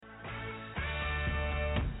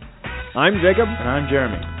I'm Jacob. And I'm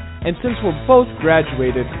Jeremy. And since we're both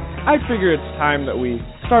graduated, I figure it's time that we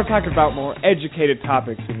start talking about more educated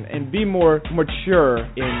topics and be more mature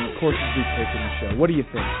in courses we take in the show. What do you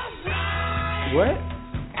think? What?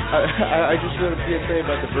 I just wrote a PSA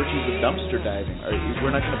about the virtues of dumpster diving.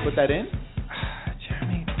 We're not going to put that in?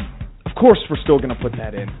 Jeremy. Of course we're still going to put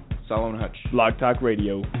that in. Salo and Hutch. Blog Talk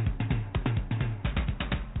Radio.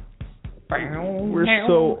 We're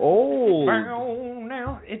so old.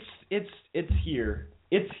 Now it's here.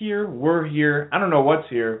 It's here. We're here. I don't know what's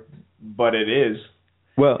here, but it is.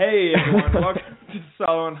 Well, hey everyone, welcome to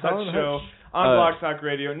Salo and Hutch show on Blog Talk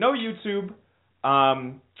Radio. No YouTube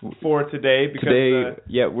for today because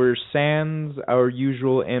we're sans our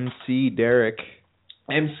usual MC Derek.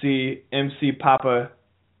 MC Papa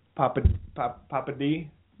D.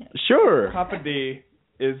 Sure. Papa D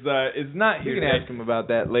is not here. You can ask him about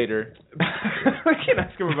that later. We can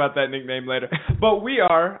ask him about that nickname later. But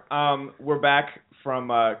we're back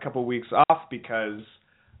from a couple weeks off because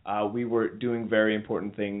we were doing very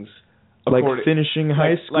important things. Like finishing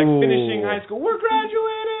high school. We're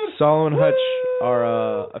graduated. Salo and Hutch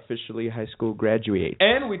are officially high school graduates.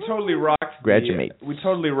 And we totally rocked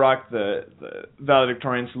the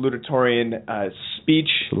valedictorian, salutatorian speech.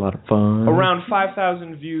 It's a lot of fun. Around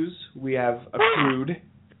 5,000 views we have accrued.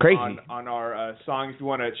 Crazy. On our song, if you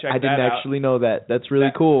want to check that out. I didn't actually know that. That's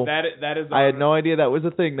really cool. That is. I had no idea that was a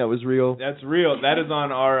thing. That was real. That's real. That is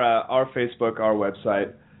on our Facebook, our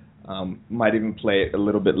website. Might even play it a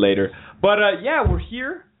little bit later. But we're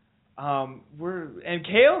here. And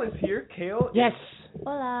Kale is here. Kale. Yes.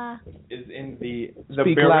 Hola. Is in the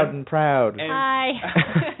Speak loud and proud. Hi.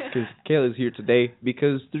 Because Kale is here today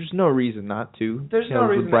because there's no reason not to. There's no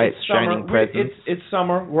reason. A bright, it's shining presence. It's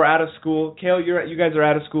summer. We're out of school. Kale, you guys are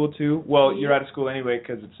out of school too. Well, you're out of school anyway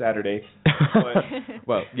because it's Saturday. But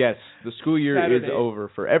well, yes, the school year Saturday. is over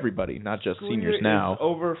for everybody, not just school seniors year now. Is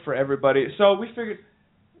over for everybody. So we figured,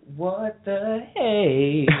 what the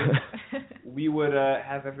hey, we would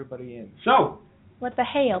have everybody in. So. What the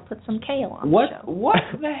hail? Put some kale on the show. What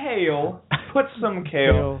the hail? Put some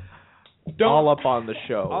kale. All up on the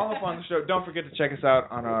show. All up on the show. Don't forget to check us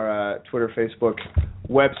out on our Twitter, Facebook,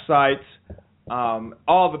 website,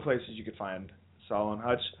 all the places you could find Salo and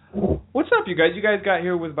Hutch. What's up, you guys? You guys got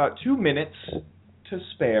here with about 2 minutes to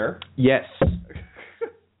spare. Yes.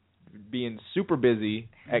 Being super busy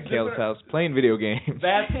at Kale's house playing video games.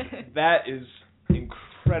 That is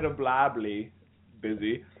incredibly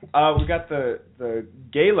busy. We got the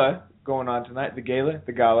gala going on tonight. The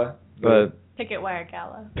gala. Picket Wire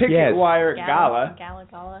Gala. Wire Gala.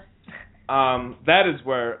 Gala. That is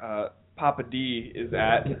where Papa D is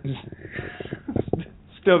at.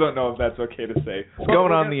 Still don't know if that's okay to say. It's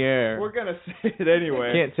going on the air. We're gonna say it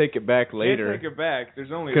anyway. Can't take it back later. Can't take it back.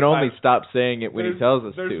 There's only. Can only stop saying it when he tells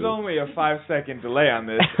us to. There's only a 5-second delay on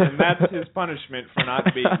this, and that's his punishment for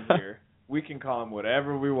not being here. We can call him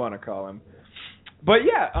whatever we want to call him. But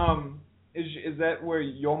is that where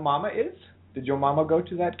your mama is? Did your mama go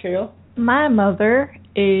to that, Kale? My mother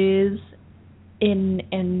is in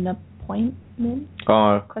an appointment.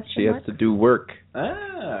 She has to do work.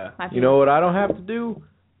 You know what I don't have to do?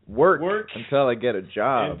 Work until I get a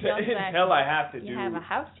job. Until I have to do. You have a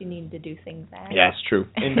house, you need to do things at. Yeah, it's true.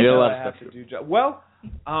 Until I have to do job. Well,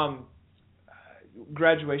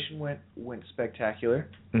 graduation went spectacular.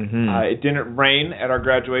 Mm-hmm. It didn't rain at our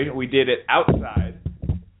graduation. We did it outside.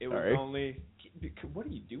 It was only. What are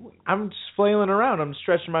you doing? I'm just flailing around. I'm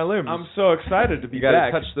stretching my limbs. I'm so excited to be back. You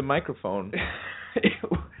gotta back. touch the microphone.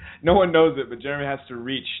 No one knows it, but Jeremy has to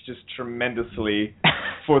reach just tremendously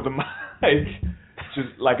for the mic,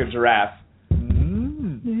 just like a giraffe.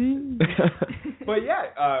 Mm. But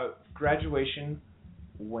graduation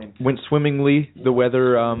went swimmingly. The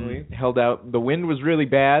weather held out. The wind was really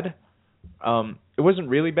bad. It wasn't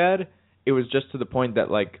really bad. It was just to the point that,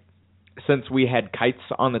 like, since we had kites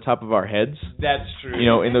on the top of our heads. That's true. You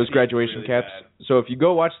know, in those graduation really caps. Bad. So if you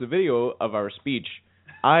go watch the video of our speech,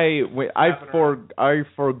 I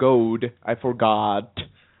forgot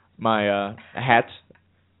my hat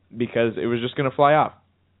because it was just going to fly off.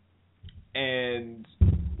 And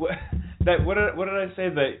what did I say?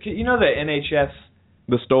 You know the NHS?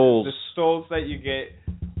 The stoles. The stoles that you get.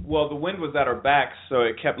 Well, the wind was at our backs, so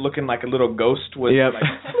it kept looking like a little ghost was like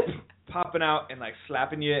popping out and like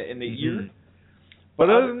slapping you in the ear. But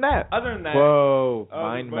other than that, whoa,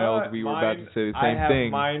 mind meld. We were about to say the same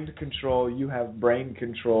thing. I have mind control. You have brain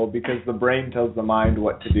control because the brain tells the mind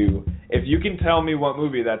what to do. If you can tell me what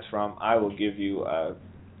movie that's from, I will give you a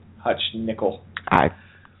Hutch nickel.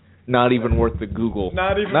 Not even worth the Google.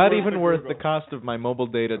 Not even worth the cost of my mobile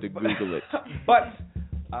data to Google it. But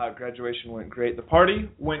Graduation went great. The party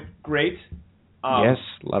went great. Yes,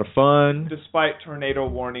 a lot of fun. Despite tornado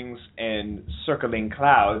warnings and circling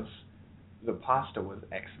clouds, the pasta was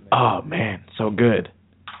excellent. Oh, man, so good.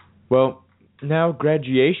 Well, now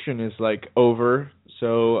graduation is, over,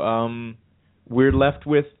 so we're left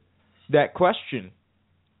with that question.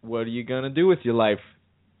 What are you going to do with your life?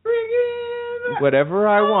 Bring in whatever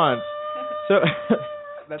I want. So,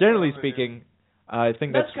 generally speaking, I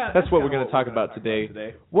think that's what we're going to talk about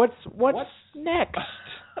today. What's next?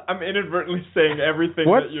 I'm inadvertently saying everything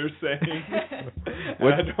that you're saying.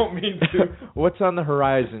 I don't mean to. What's on the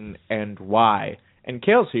horizon and why? And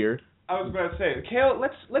Kale's here. I was about to say, Kale,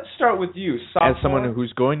 let's start with you. Sophomore, as someone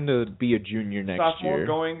who's going to be a junior next year. Sophomore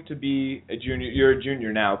going to be a junior. You're a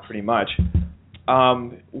junior now, pretty much.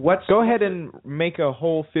 Go ahead and make a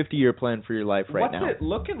whole 50-year plan for your life now. What's it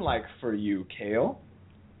looking like for you, Kale?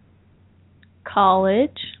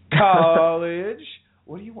 College.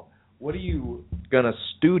 What are you gonna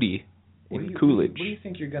study in Coolidge? What do you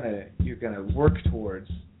think you're gonna work towards?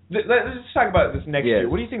 Let's talk about this next year.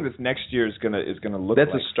 What do you think this next year is gonna look like?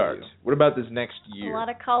 That's a start. What about this next year? A lot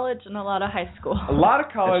of college and a lot of high school. A lot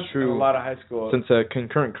of college and a lot of high school. Since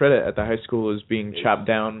concurrent credit at the high school is being chopped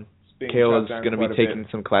down, Kale is going to be taking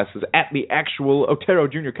some classes at the actual Otero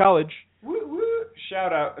Junior College. Woo, woo.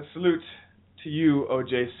 Shout out, a salute to you,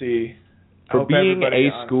 OJC. For being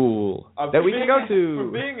a school that we can go to.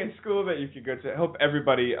 For being a school that you can go to. I hope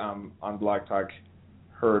everybody on Blog Talk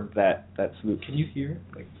heard that salute. Can you hear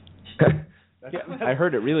it? I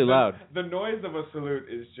heard it really loud. The noise of a salute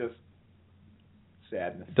is just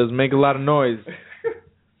sadness. It does make a lot of noise.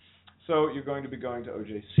 So you're going to be going to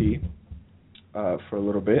OJC for a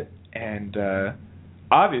little bit, and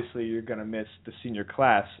obviously you're going to miss the senior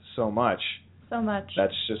class so much. So much.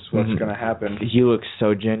 That's just what's going to happen. You look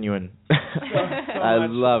so genuine. I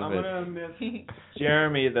love it. I'm going to miss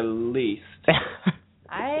Jeremy the least.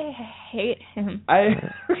 I hate him.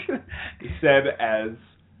 He said as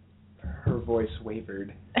her voice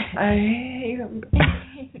wavered. I hate him.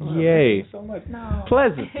 Yay. So much. No.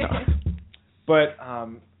 Pleasant. No. But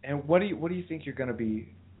and what do you think you're going to be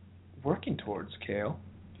working towards, Kale?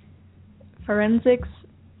 Forensics,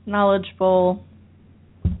 knowledgeable,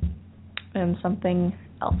 and something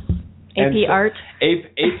else. AP art.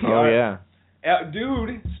 AP art. Oh yeah.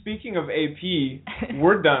 Dude, speaking of AP,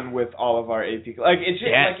 we're done with all of our AP.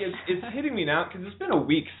 It's hitting me now because it's been a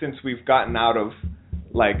week since we've gotten out of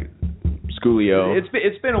Schoolio.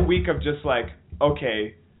 It's been a week of just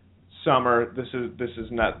okay, summer. This is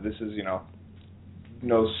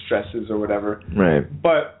no stresses or whatever. Right.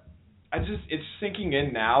 But it's sinking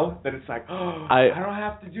in now that it's I don't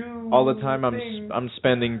have to do all the time I'm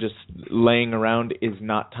spending just laying around is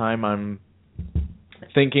not time I'm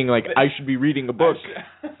thinking I should be reading a book.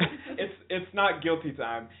 It's not guilty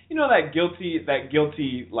time. You know that guilty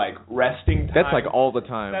resting time. That's all the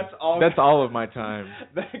time. That's all of my time.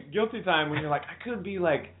 That guilty time when you're I could be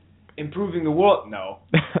improving the world. No.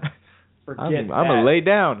 Forget that. I'm gonna lay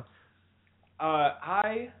down.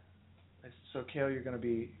 So Kale, you're gonna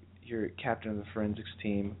be your captain of the forensics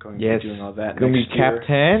team, going to be doing all that. Going to be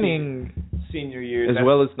captaining senior year, as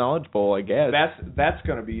well as knowledgeable, I guess. That's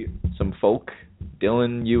going to be some folk.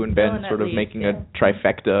 Dylan, you and Ben sort of making a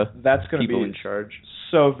trifecta. That's going to be people in charge.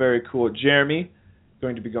 So very cool. Jeremy,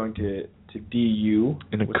 going to be going to DU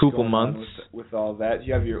in a couple months with all that.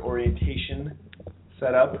 You have your orientation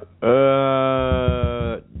set up.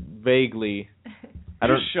 Vaguely. I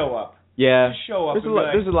don't show up. Yeah, show up.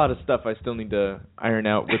 There's a lot of stuff I still need to iron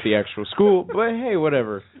out with the actual school, but hey,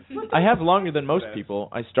 whatever. I have longer than most people.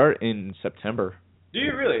 I start in September. Do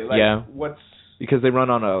you really? Yeah. What's because they run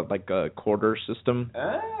on a quarter system.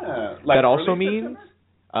 That also means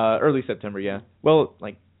early September. Yeah. Well,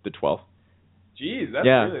 the 12th. Jeez, that's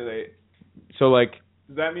really late. So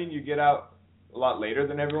does that mean you get out a lot later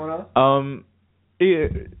than everyone else?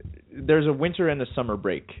 There's a winter and a summer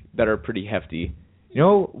break that are pretty hefty. You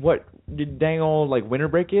know what the dang old winter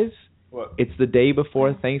break is? What? It's the day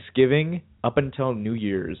before Thanksgiving up until New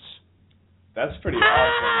Year's. That's pretty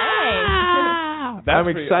awesome. I'm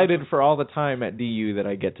excited for all the time at DU that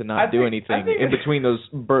I get to not do anything in between those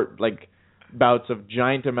bouts of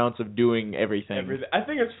giant amounts of doing evering. I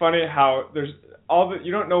think it's funny how there's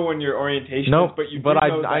you don't know when your orientation is, but you do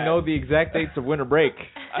know that. I know the exact dates of winter break.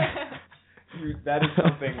 That is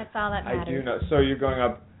something that's all that matters. I do know. So you're going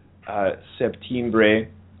up September.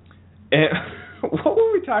 And what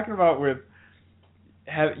were we talking about with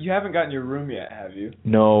you haven't gotten your room yet, have you?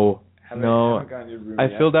 No. Haven't gotten your room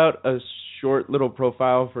yet. I filled out a short little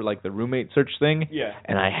profile for the roommate search thing. Yeah.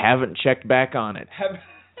 And I haven't checked back on it.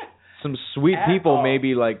 Some sweet people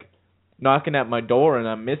maybe knocking at my door and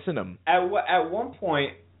I'm missing them. At one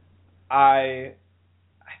point, I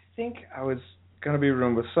think I was gonna be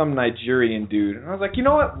roomed with some Nigerian dude, and I was like, you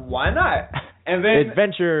know what? Why not? And then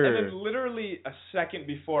Adventure. And then literally a second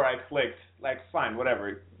before I clicked, like, fine,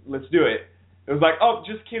 whatever, let's do it. It was like, oh,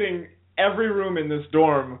 just kidding. Every room in this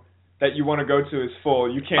dorm that you want to go to is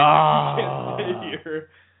full. You can't stay here.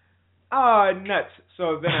 Nuts.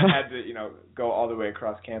 So then I had to, go all the way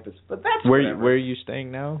across campus. But that's where are you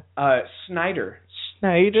staying now? Snyder.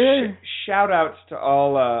 Snyder. Shout outs to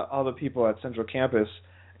all the people at Central Campus.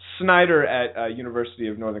 Snyder at University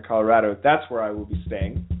of Northern Colorado. That's where I will be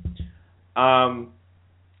staying.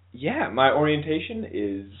 Yeah, my orientation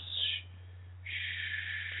is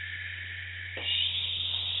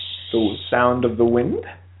the sound of the wind.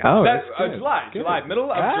 Oh, that's good. July, middle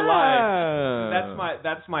of July.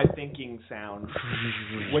 That's my thinking sound.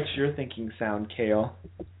 What's your thinking sound, Kale?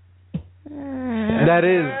 That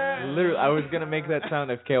is literally. I was gonna make that sound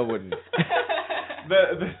if Kale wouldn't.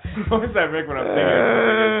 the noise I make when I'm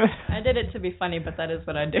thinking. I did it to be funny, but that is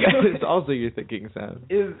what I do. It's also your thinking sound.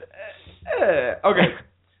 Okay.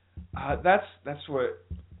 That's what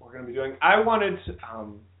we're gonna be doing. I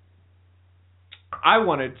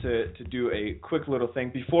wanted to do a quick little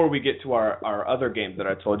thing before we get to our other game that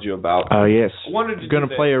I told you about. Oh yes. We're gonna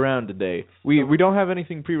play around today. We don't have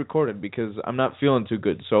anything pre-recorded because I'm not feeling too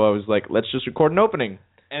good. So I was like, let's just record an opening.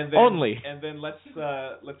 And then, only. And then let's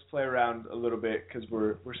play around a little bit because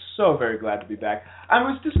we're so very glad to be back. I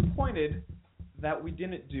was disappointed that we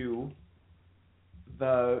didn't do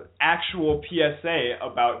the actual PSA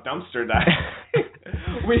about dumpster diving.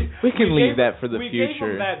 we can leave that for the future. We gave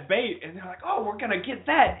them that bait, and they're like, "Oh, we're gonna get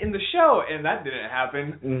that in the show," and that didn't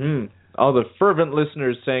happen. Mm-hmm. All the fervent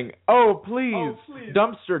listeners saying, "Oh, please,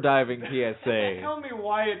 dumpster diving PSA." Tell me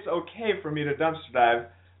why it's okay for me to dumpster dive.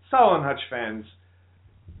 Salo and Hutch fans,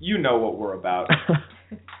 you know what we're about.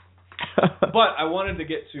 But I wanted to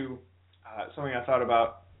get to something I thought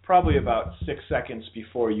about probably about 6 seconds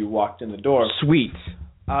before you walked in the door. Sweet.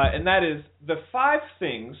 And that is the 5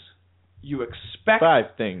 things you expect.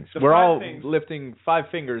 5 things. We're all lifting 5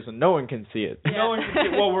 fingers and no one can see it. Yeah. No one can see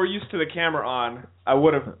it. Well, we're used to the camera on. I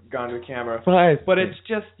would have gone to the camera. 5 but things. It's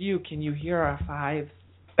just you. Can you hear our 5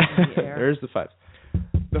 in the air? There's the 5.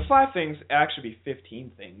 The 5 things, actually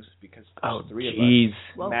 15 things, because there's 3 of us.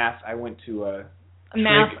 Well, math. I went to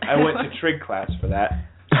math. I went to trig class for that,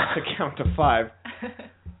 to count to 5.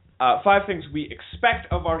 5 things we expect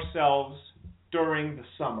of ourselves during the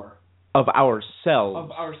summer. Of ourselves.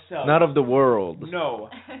 Of ourselves. Not of the world. No.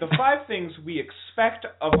 The 5 things we expect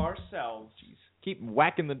of ourselves. Jeez. Keep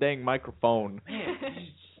whacking the dang microphone. Man,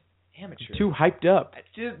 amateur. You're too hyped up.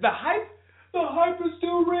 The hype is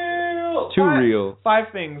too real. Too real.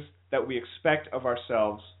 5 things that we expect of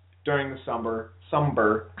ourselves during the sombrero time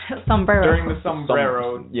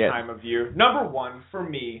of year. Number 1, for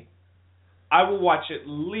me, I will watch at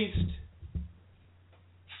least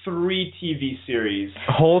 3 TV series.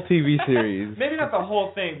 Whole TV series. Maybe not the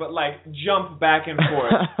whole thing, but like jump back and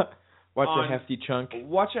forth. Watch a hefty chunk.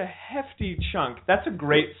 Watch a hefty chunk. That's a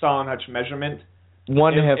great Salo and Hutch measurement. Hefty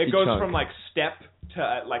chunk. It goes from like step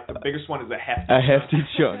to like the biggest one is a hefty chunk. A hefty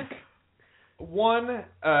chunk.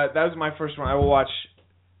 That was my first one. I will watch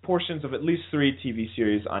portions of at least 3 TV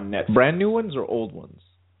series on Netflix. Brand new ones or old ones?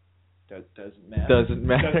 Doesn't matter. Doesn't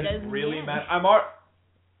matter. Doesn't really matter.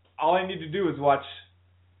 All I need to do is watch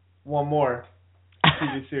one more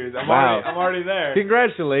TV series. I'm already there.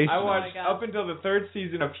 Congratulations. I watched up until the 3rd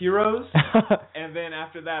season of Heroes, and then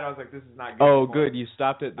after that I was like, this is not good. Oh, anymore. good. You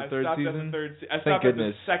stopped at the 3rd season? I stopped at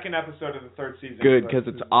the 2nd episode of the 3rd season. Good, because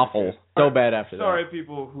it's awful. So bad after that. Sorry,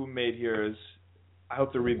 people who made Heroes. I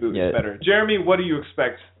hope the reboot is better. Jeremy, what do you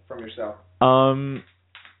expect from yourself?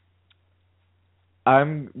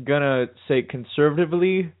 I'm gonna say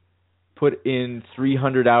conservatively put in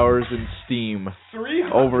 300 hours in Steam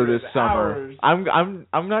over this summer. I'm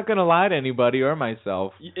not gonna lie to anybody or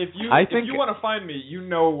myself. If you want to find me, you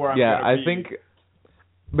know where I'm gonna be. Yeah, I think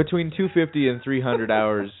between 250 and 300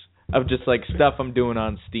 hours of just like stuff I'm doing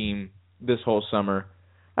on Steam this whole summer.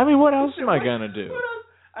 I mean, what else am I gonna do?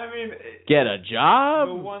 I mean, get a job?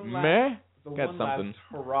 The one last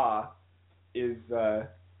hurrah is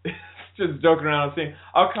just joking around and saying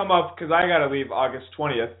I'll come up because I gotta leave August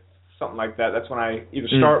 20th, something like that. That's when I either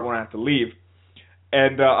start or when I have to leave,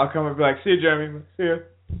 and I'll come and be like, "See you, Jeremy. See you.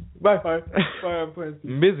 Bye. I'm playing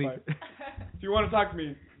Steam. I'm busy." Bye. If you want to talk to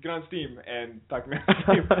me, get on Steam and talk to me on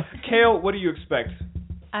Steam. Kale, what do you expect?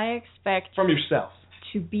 I expect from yourself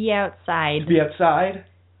to be outside. To be outside.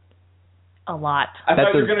 A lot.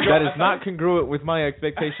 That is not congruent with my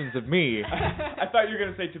expectations of me. I thought you were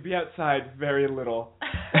going to say to be outside very little.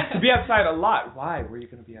 To be outside a lot. Why? Where are you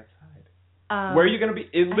going to be outside? Where are you going to be?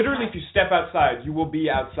 Literally, if you step outside, you will be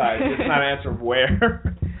outside. It's not an answer of where.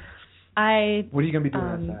 What are you going to be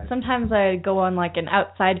doing outside? Sometimes I go on like an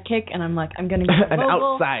outside kick, and I'm like, I'm going to be an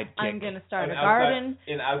outside kick. I'm going to start a garden.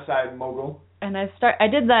 An outside mogul. And I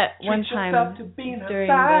did that one time during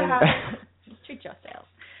treat yourself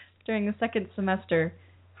during the second semester,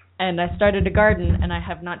 and I started a garden, and I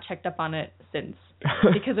have not checked up on it since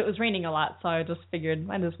because it was raining a lot. So I just figured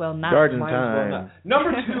might as well not. Garden time.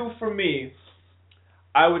 Number 2 for me,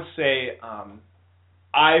 I would say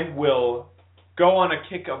I will go on a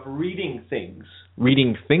kick of reading things.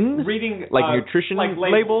 Reading things? Reading like nutrition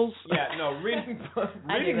labels? Yeah, no, reading books.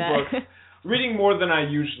 Reading more than I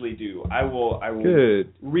usually do. I will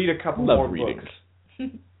Good. Read a couple Love more reading. books.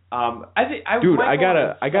 I think I got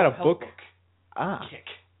a book. Kick.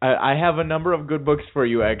 I have a number of good books for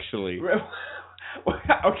you, actually.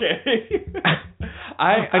 Okay.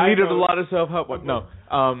 I needed a lot of self-help. No,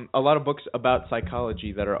 a lot of books about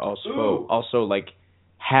psychology that are also like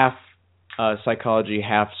half psychology,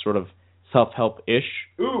 half sort of self-help-ish.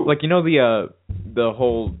 Ooh. Like, you know the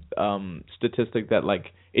whole statistic that like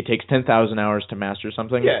it takes 10,000 hours to master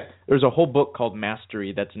something? Yeah. There's a whole book called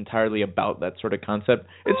Mastery that's entirely about that sort of concept.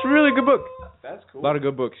 It's a really good book. That's cool. A lot of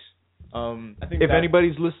good books. If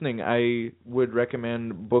anybody's listening, I would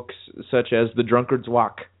recommend books such as The Drunkard's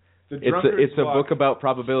Walk. It's a book about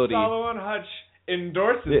probability. Salo and Hutch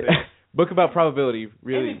endorses it. Book about probability.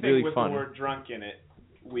 Really, anything really with fun. the word drunk in it,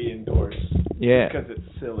 we endorse. Yeah. Because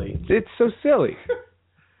it's silly. It's so silly.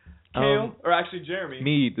 Kale, or actually Jeremy.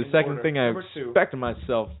 Me, the second thing I expect of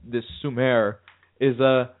myself this summer is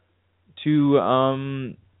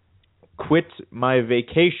to quit my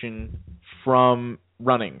vacation from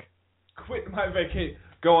running. Quit my vacation.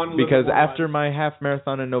 Go on. Because after my half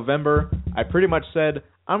marathon in November, I pretty much said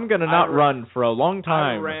I'm gonna not run for a long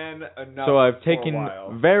time. I ran enough. So I've taken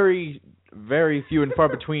very, very few and far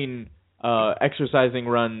between exercising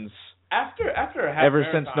runs. After a half ever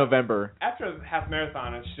marathon, since November. After a half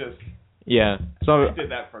marathon, it's just. Yeah. So I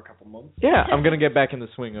did that for a couple months. Yeah, I'm gonna get back in the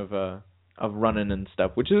swing of running and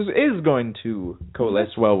stuff, which is going to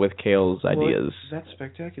coalesce well with Kale's ideas. That's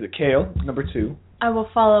spectacular. Kale, number 2. I will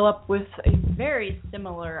follow up with a very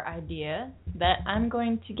similar idea that I'm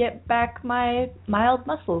going to get back my mild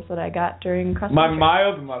muscles that I got during cross country. My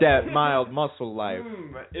mild muscle. That mild muscle life.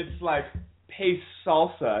 It's like pace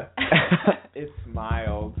salsa. It's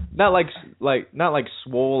mild. Not like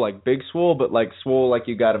swole, like big swole, but like swole like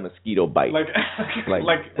you got a mosquito bite. Like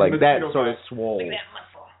that sort of swole. Look at that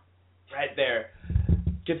muscle. Right there.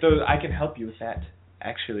 Get those. I can help you with that,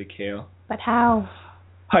 actually, Kale. But how?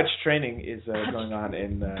 Hutch training is going on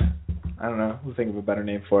in, I don't know, we'll think of a better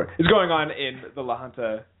name for it. It's going on in the La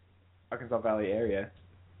Junta, Arkansas Valley area.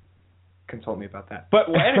 Consult me about that. But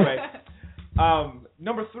well, anyway,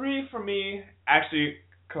 number 3 for me actually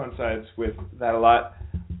coincides with that a lot.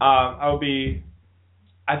 I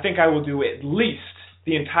think I will do at least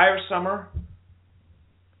the entire summer.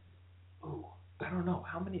 Ooh, I don't know.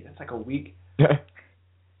 How many? That's like a week.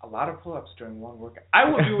 A lot of pull-ups during one workout. I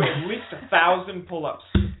will do at least 1,000 pull-ups.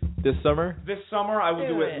 This summer? This summer, I will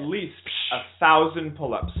do at least 1,000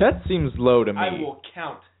 pull-ups. That seems low to me. I will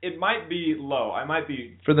count. It might be low. I might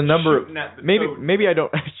be for the number. Shooting at the maybe toads. Maybe I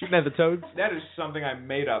don't shooting at the toads. That is something I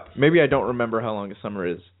made up. Maybe I don't remember how long a summer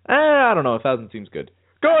is. I don't know. 1,000 seems good.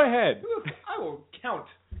 Go ahead. I will count.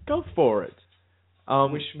 Go for it.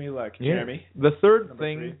 Wish me luck, Jeremy. The third Number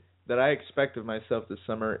thing 3. that I expect of myself this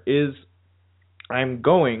summer is I'm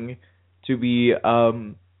going to be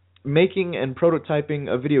making and prototyping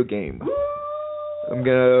a video game. I'm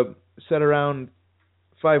going to set around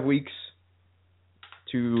 5 weeks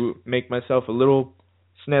to make myself a little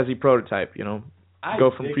snazzy prototype, you know.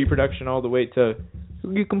 Go from pre-production all the way to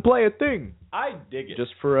you can play a thing. I dig it.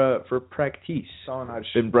 Just for practice. I've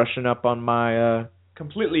been brushing up on my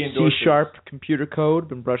completely C# computer code,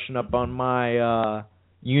 been brushing up on my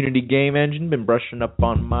Unity game engine, been brushing up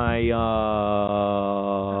on my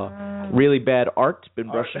really bad art,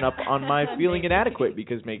 been brushing up on my feeling inadequate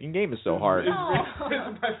because making game is so hard.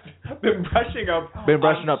 Been brushing up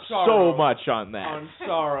so much on that. On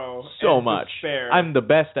sorrow. So and much. Despair. I'm the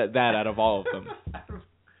best at that out of all of them.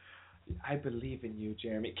 I believe in you,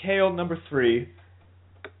 Jeremy. Kale, number 3.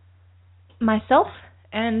 Myself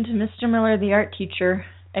and Mr. Miller, the art teacher,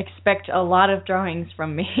 expect a lot of drawings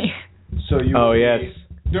from me. So you will yes.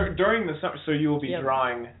 During the summer, so you will be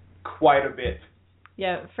drawing quite a bit.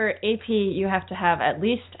 Yeah, for AP, you have to have at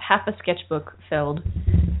least half a sketchbook filled,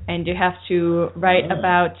 and you have to write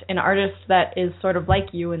about an artist that is sort of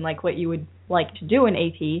like you and like what you would like to do in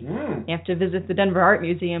AP. You have to visit the Denver Art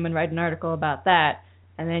Museum and write an article about that,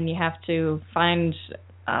 and then you have to find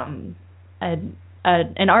an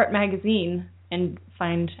art magazine and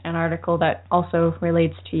find an article that also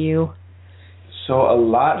relates to you. So a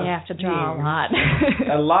lot of you have to draw a lot.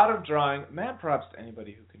 A lot of drawing. Man, props to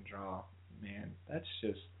anybody who can draw. Man,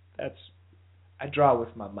 I draw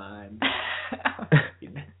with my mind.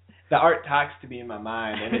 The art talks to me in my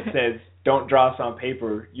mind, and it says, don't draw this on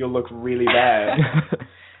paper. You'll look really bad.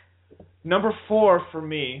 Number 4 for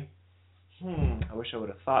me. I wish I would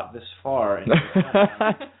have thought this far.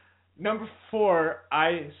 Number 4,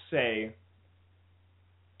 I say,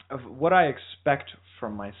 of what I expect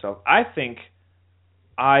from myself, I think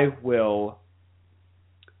I will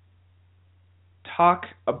talk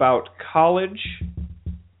about college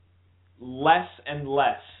less and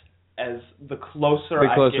less as the closer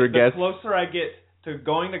I get to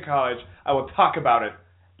going to college. I will talk about it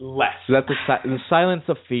less. So that's the silence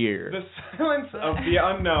of fear. The silence of the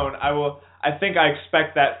unknown. I think I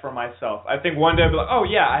expect that for myself. I think one day I'll be like, oh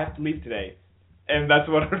yeah, I have to leave today. And that's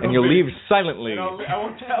what it'll be. And you'll leave silently. I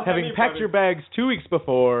won't tell Having anybody. packed your bags 2 weeks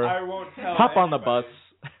before. I won't tell Hop on the anybody. bus.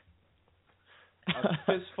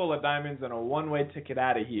 A fistful of diamonds and a one-way ticket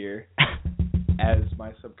out of here, as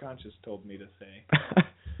my subconscious told me to say.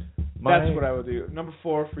 That's what I would do. Number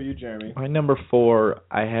 4 for you, Jeremy. My number 4,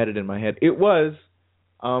 I had it in my head. It was,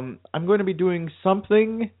 I'm going to be doing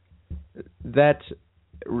something that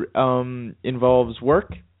involves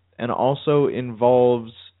work and also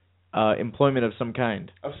involves employment of some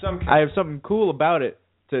kind. Of some kind. I have something cool about it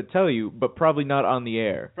to tell you, but probably not on the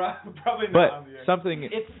air. Probably not but on the air. Something.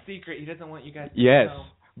 It's a secret. He doesn't want you guys to yes, know.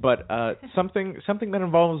 But something that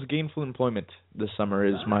involves gainful employment this summer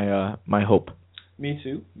is my hope. Me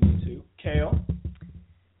too. Kale?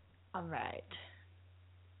 All right.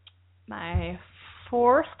 My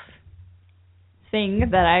 4th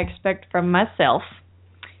thing that I expect from myself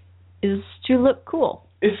is to look cool.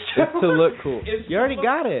 It's to look cool. You already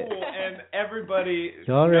got it. Cool, and everybody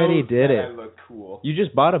you already knows did that it. I look cool. You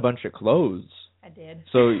just bought a bunch of clothes. I did.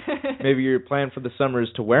 So maybe your plan for the summer is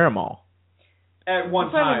to wear them all. At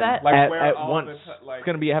one Part of time. that. Like at wear once. all the it's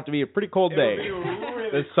going to have to be a pretty cold day It'll be a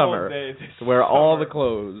really this cold summer day to wear all the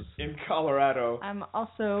clothes. In Colorado. I'm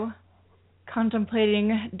also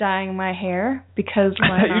contemplating dyeing my hair because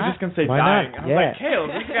why not? You're just going to say why dyeing. Not? I was like, Kale,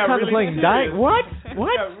 this got really serious. Dyeing? What? This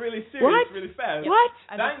got really serious What? really fast. What?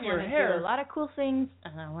 I Dyeing just your want to hair. do a lot of cool things,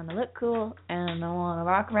 and I want to look cool, and I want to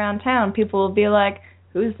rock around town. People will be like,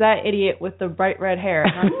 who's that idiot with the bright red hair?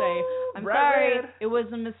 And I'll say, I'm sorry, it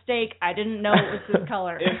was a mistake. I didn't know it was this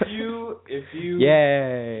color. If you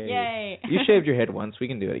Yay. You shaved your head once. We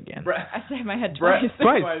can do it again. I shaved my head twice.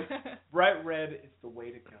 Bright red is the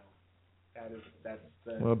way to go. That's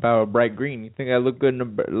the. What about a bright green? You think I look good in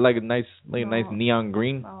a nice neon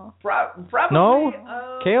green? No. Probably. No?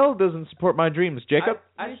 Kale doesn't support my dreams. Jacob?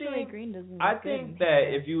 Usually green doesn't look I good think in that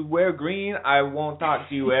hair. if you wear green, I won't talk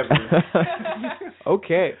to you ever.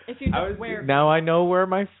 Okay. If you just wear now I know where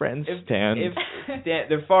my friends stand.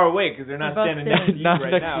 They're far away because they're not standing next to you not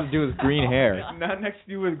right next now. to you with green hair. Not next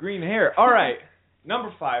to you with green hair. All right.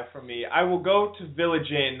 Number 5 for me. I will go to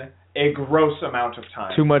Village Inn a gross amount of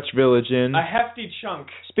time. Too much Village Inn. A hefty chunk.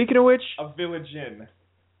 Speaking of which, of Village Inn.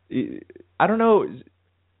 I don't know.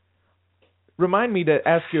 Remind me to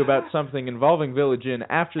ask you about something involving Village Inn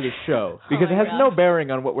after the show, because it has no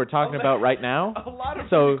bearing on what we're talking about right now. A lot of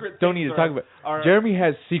so secret don't things need to talk about. are, Jeremy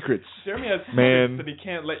has secrets. Jeremy has Man. secrets that he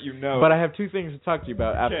can't let you know. But I have 2 things to talk to you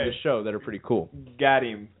about after Okay. the show that are pretty cool. Got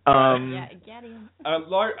him. get him. A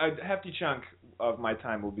hefty chunk of my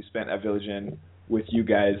time will be spent at Village Inn with you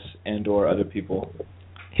guys and or other people.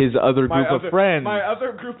 His other group of friends. My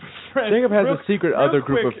other group of friends. Jacob has a secret other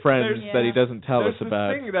group of friends Yeah. that he doesn't tell us about.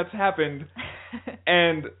 There's this thing that's happened,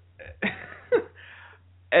 and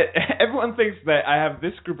everyone thinks that I have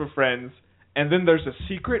this group of friends, and then there's a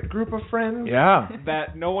secret group of friends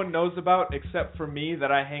that no one knows about except for me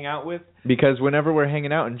that I hang out with. Because whenever we're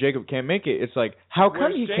hanging out and Jacob can't make it, it's like, how come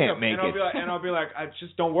Where's he Jacob? can't make and I'll it? Be like, and I'll be like, I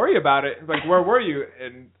just don't worry about it. Like, where were you?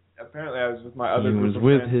 And apparently I was with my other group of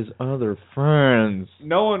friends. He was with his other friends.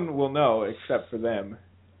 No one will know except for them.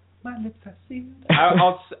 My lips are sealed.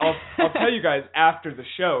 I'll tell you guys after the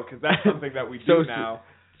show because that's something that we do now.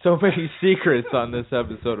 So many secrets on this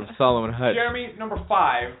episode of Salo and Hutch. Jeremy, number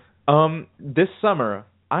 5. This summer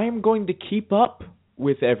I am going to keep up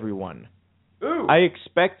with everyone. Ooh. I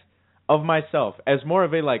expect of myself as more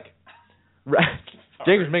of a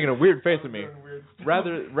Jacob's making a weird face at me.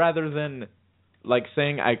 Rather than like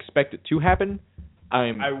saying I expect it to happen,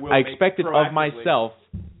 I expect it of myself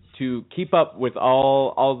to keep up with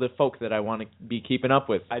all the folk that I want to be keeping up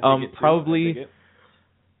with. I dig it too. Probably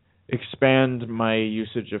expand my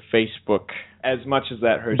usage of Facebook. As much as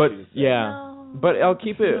that hurts But you. but I'll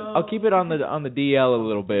keep it on the DL a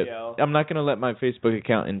little bit. DL. I'm not gonna let my Facebook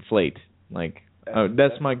account inflate.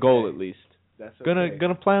 That's my goal at least. That's okay.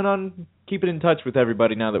 Gonna plan on keeping in touch with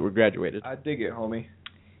everybody now that we're graduated. I dig it, homie.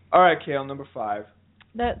 All right, Kale, number 5.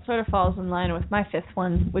 That sort of falls in line with my 5th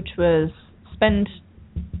one, which was spend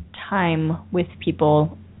time with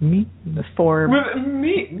people. Me? For with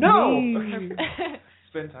me? No.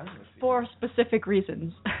 Spend time with people. For specific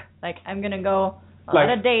reasons. I'm going to go on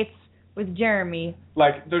a dates with Jeremy.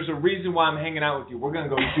 There's a reason why I'm hanging out with you. We're going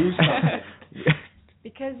to go do something.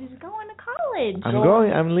 Because he's going to college.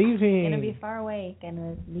 I'm leaving. Gonna be far away.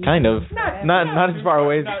 Kind of. Not as far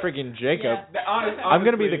away as freaking Jacob. Yeah. Honestly, I'm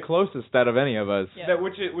gonna be the closest out of any of us. Yeah.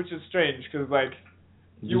 Which is strange because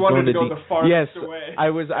you wanted to go the farthest away. Yes, I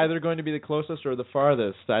was either going to be the closest or the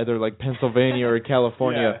farthest, either Pennsylvania or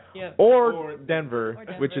California, yeah. or Denver,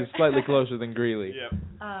 which is slightly closer than Greeley.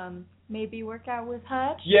 Yep. Maybe work out with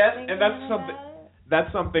Hutch. Yes, and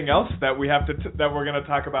that's something else that we have that we're gonna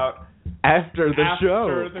talk about. After the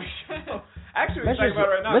show. Actually, we're talking about it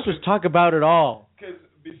right now. Let's just talk about it all. Because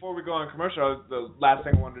before we go on commercial, the last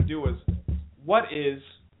thing I wanted to do was, what is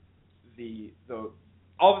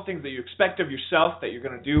all the things that you expect of yourself that you're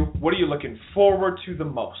going to do? What are you looking forward to the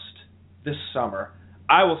most this summer?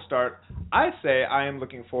 I will start. I say I am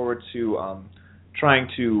looking forward to trying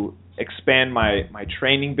to expand my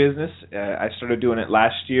training business. I started doing it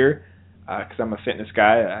last year because I'm a fitness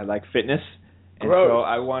guy. I like fitness. And so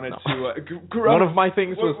I wanted to... One of my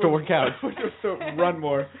things was to work out. to run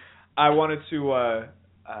more. I wanted to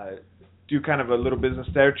do kind of a little business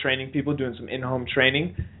there, training people, doing some in-home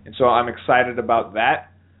training. And so I'm excited about that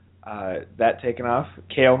taking off.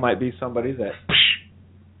 Kale might be somebody that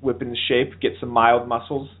whip into shape, get some mild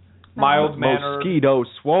muscles. Mild-mannered... Mosquito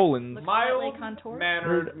swollen.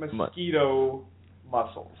 Mild-mannered mosquito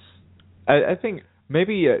muscles. I think...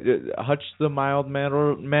 Maybe Hutch the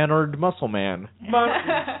mild-mannered muscle man.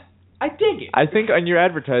 I dig it. I think on your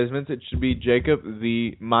advertisements it should be Jacob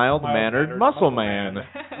the mild-mannered muscle man.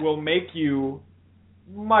 Will make you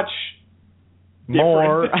much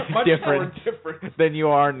more different than you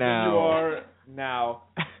are now.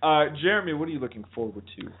 Jeremy, what are you looking forward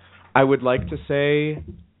to? I would like to say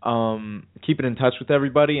keeping in touch with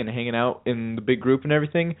everybody and hanging out in the big group and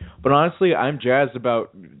everything. But honestly, I'm jazzed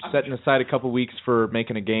about setting aside a couple weeks for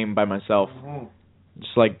making a game by myself. Mm-hmm.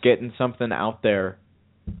 Just getting something out there.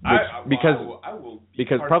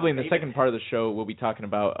 Because probably in the second part of the show we'll be talking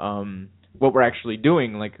about what we're actually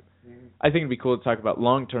doing. I think it'd be cool to talk about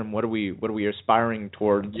long term. What are we aspiring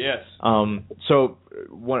towards? Yes. So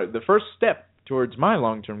the first step towards my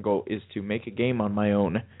long-term goal is to make a game on my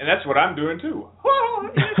own. And that's what I'm doing, too.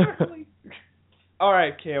 All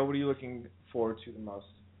right, Kale, what are you looking forward to the most?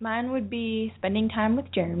 Mine would be spending time with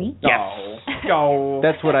Jeremy. No.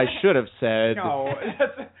 That's what I should have said. No.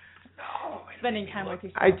 Spending time with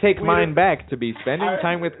yourself. I take mine back to be spending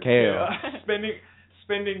time with Kale.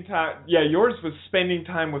 Spending time. Yeah, yours was spending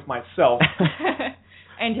time with myself.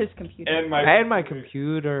 And his computer. And my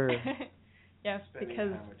computer. Yes,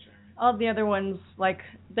 because all the other ones,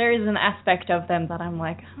 there is an aspect of them that I'm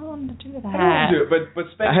I want to do that. I want to do it, but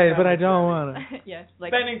spending time but I don't want to. Yes,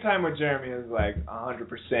 spending time with Jeremy is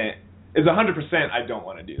 100%. Is 100%. I don't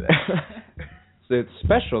want to do that. So it's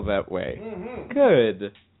special that way. Mm-hmm.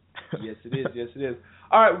 Good. Yes, it is. Yes, it is.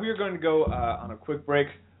 All right, we're going to go on a quick break.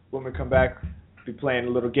 When we come back, we'll be playing a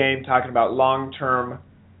little game talking about long-term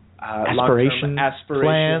aspirations,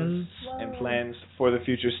 plans, and plans for the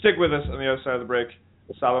future. Stick with us on the other side of the break.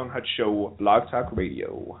 Salo and Hutch Show, Blog Talk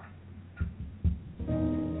Radio.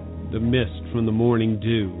 The mist from the morning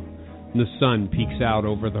dew, and the sun peeks out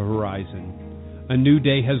over the horizon. A new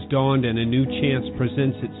day has dawned and a new chance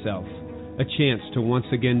presents itself, a chance to once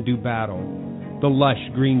again do battle. The lush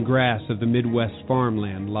green grass of the Midwest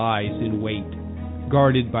farmland lies in wait,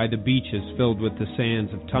 guarded by the beaches filled with the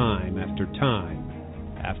sands of time after time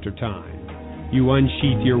after time. You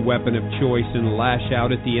unsheath your weapon of choice and lash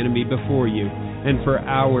out at the enemy before you, and for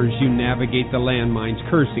hours you navigate the landmines,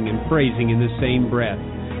 cursing and praising in the same breath.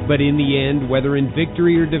 But in the end, whether in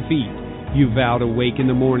victory or defeat, you vow to wake in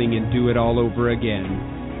the morning and do it all over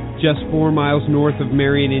again. Just 4 miles north of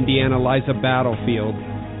Marion, Indiana lies a battlefield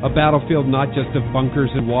not just of bunkers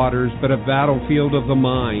and waters, but a battlefield of the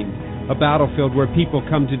mind, a battlefield where people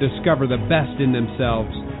come to discover the best in themselves,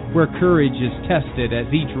 where courage is tested as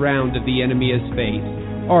each round of the enemy is faced.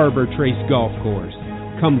 Arbor Trace Golf Course.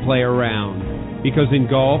 Come play around. Because in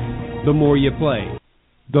golf, the more you play,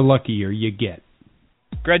 the luckier you get.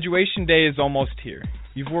 Graduation day is almost here.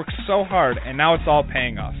 You've worked so hard, and now it's all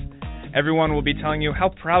paying off. Everyone will be telling you how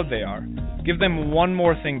proud they are. Give them one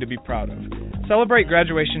more thing to be proud of. Celebrate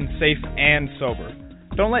graduation safe and sober.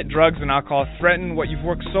 Don't let drugs and alcohol threaten what you've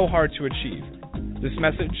worked so hard to achieve. This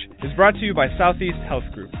message is brought to you by Southeast Health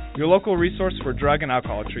Group, your local resource for drug and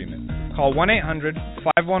alcohol treatment. Call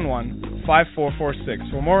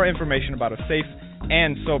 1-800-511-5446 for more information about a safe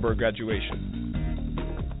and sober graduation.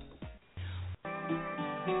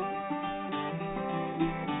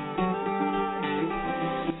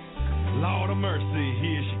 Lord of mercy,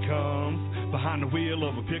 here she comes, behind the wheel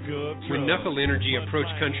of a pickup truck. When Knuckle Energy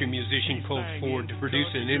approached country musician Colt Ford to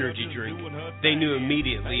produce an energy drink, they knew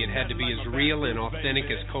immediately it had to be as real and authentic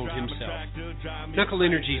as Colt himself. Knuckle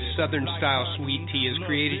Energy's Southern-style sweet tea is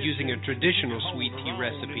created using a traditional sweet tea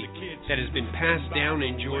recipe that has been passed down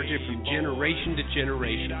in Georgia from generation to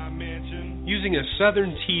generation. Using a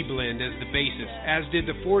Southern tea blend as the basis, as did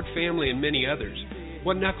the Ford family and many others,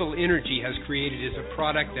 what Knuckle Energy has created is a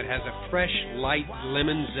product that has a fresh, light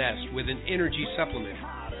lemon zest with an energy supplement.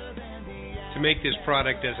 To make this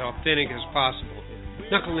product as authentic as possible,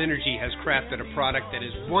 Knuckle Energy has crafted a product that is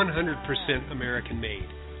 100% American-made,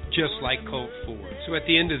 just like Colt Ford. So at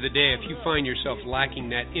the end of the day, if you find yourself lacking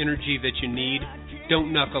that energy that you need,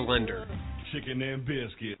 don't knuckle under. Chicken and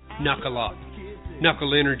biscuit. Knuckle up.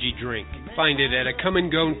 Knuckle Energy Drink. Find it at a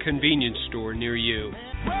come-and-go convenience store near you.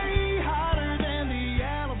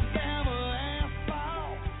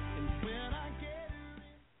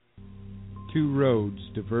 Two roads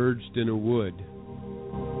diverged in a wood,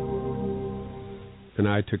 and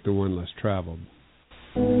I took the one less traveled.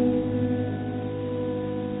 And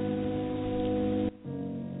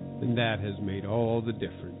that has made all the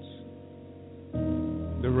difference.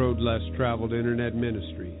 The road less traveled Internet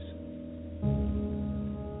Ministries.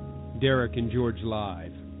 Derek and George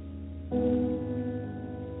Live.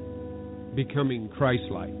 Becoming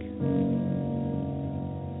Christ-like.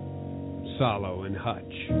 Salo and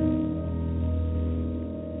Hutch.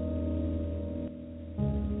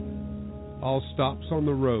 All stops on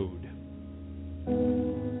the road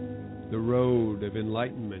of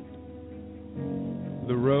enlightenment,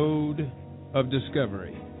 the road of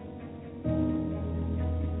discovery.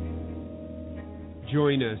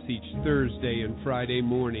 Join us each Thursday and Friday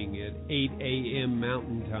morning at 8 a.m.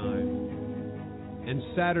 Mountain Time and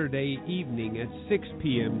Saturday evening at 6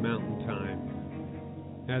 p.m. Mountain Time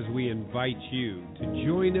as we invite you to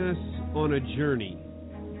join us on a journey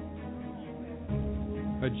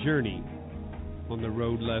on the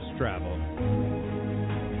road less traveled.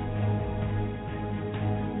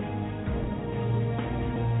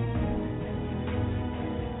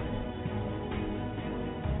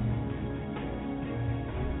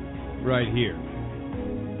 Right here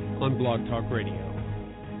on Blog Talk Radio.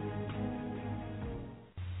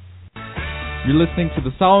 You're listening to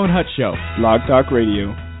the Salo and Hutch Show, Blog Talk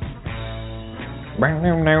Radio.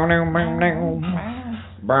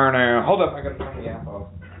 Hold up, I gotta turn the amp off.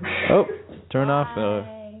 Oh, turn off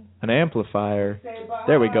an amplifier.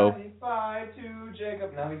 There we go. Bye to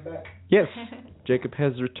Jacob. Now he's back. Yes, Jacob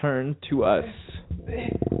has returned to us.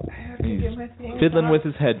 He's He's fiddling with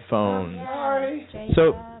his headphones. Sorry.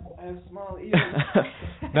 So, I have small ears.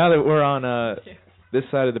 now that we're on this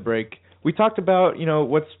side of the break, we talked about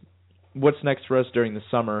what's next for us during the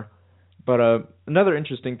summer. But another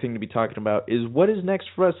interesting thing to be talking about is what is next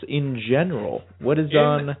for us in general. What is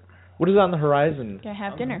on the horizon? Gonna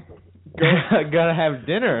have dinner. Gonna have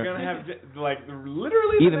dinner. We're gonna have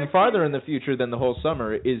literally even farther in the future than the whole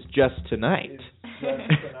summer is just tonight. It's just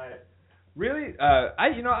tonight. Really, I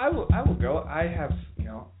will go. I have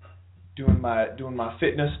doing my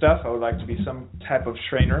fitness stuff. I would like to be some type of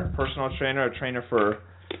trainer, personal trainer, a trainer for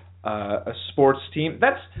a sports team.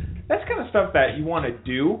 That's kind of stuff that you want to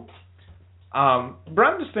do. But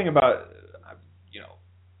I'm just thinking about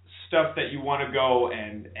stuff that you want to go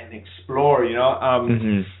and explore.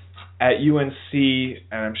 At UNC, and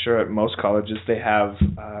I'm sure at most colleges, they have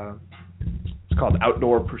it's called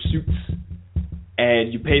outdoor pursuits,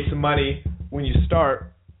 and you pay some money when you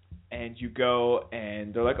start, and you go,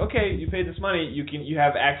 and they're like, okay, you paid this money, you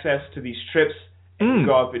have access to these trips, and you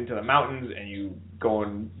go up into the mountains, and you go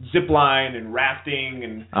and zip line and rafting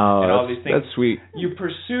and all these things. That's sweet. You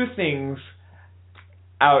pursue things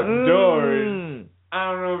outdoors. I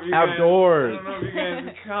don't know if you outdoors.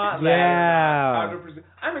 guys caught that. Yeah. Outdoor pursuit.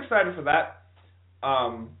 I'm excited for that.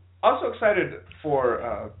 Also excited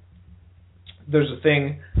for there's a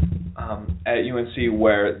thing at UNC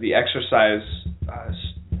where the exercise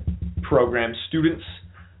program students,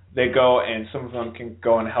 they go and some of them can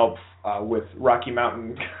go and help with Rocky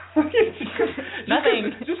Mountain.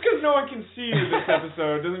 Nothing. Just because no one can see you this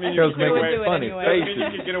episode doesn't mean you can get away. Funny Doesn't mean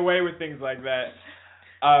you can get away with things like that.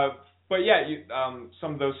 But yeah,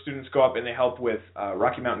 some of those students go up and they help with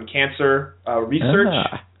Rocky Mountain cancer research,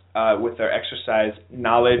 with their exercise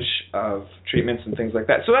knowledge of treatments and things like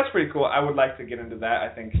that. So that's pretty cool. I would like to get into that.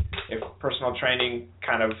 I think if personal training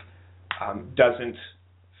kind of doesn't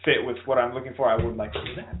fit with what I'm looking for, I would like to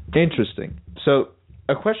do that. Interesting. So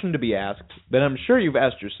a question to be asked that I'm sure you've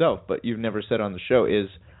asked yourself, but you've never said on the show is,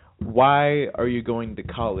 why are you going to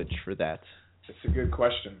college for that? It's a good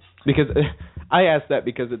question. Because I asked that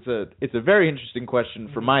because it's a very interesting question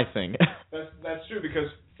for my thing. That's true, because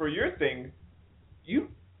for your thing, you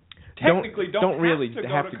technically don't really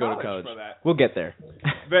have to go to college for that. We'll get there.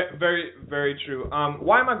 Very, very true.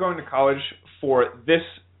 Why am I going to college for this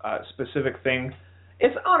specific thing?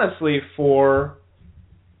 It's honestly for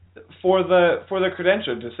the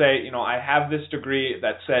credential, to say, I have this degree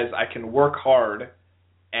that says I can work hard,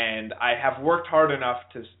 and I have worked hard enough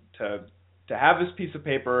to have this piece of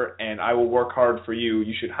paper, and I will work hard for you.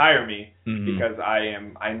 You should hire me because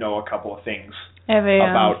I know a couple of things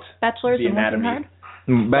about bachelor's the anatomy.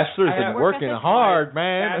 Bachelor's in working hard,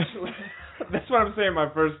 man. That's what I'm saying.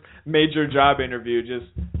 My first major job interview,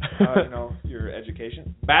 just your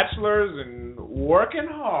education, bachelor's in working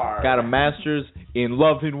hard. Got a master's in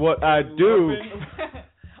loving what I do.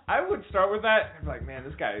 I would start with that. I'm like, man,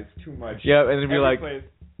 this guy is too much. Yeah, and then be like, it's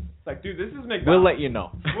like, dude, this is McDonald's. We'll let you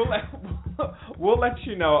know. We'll let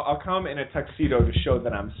you know. I'll come in a tuxedo to show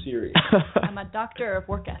that I'm serious. I'm a doctor of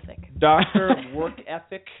work ethic. Doctor of work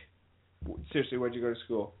ethic. Seriously, where'd you go to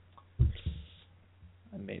school?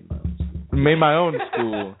 I made my own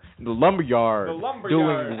school. In the lumberyard.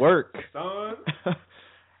 Doing work. Son.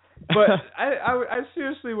 But I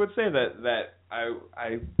seriously would say that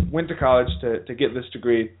I went to college to get this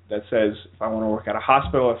degree that says if I want to work at a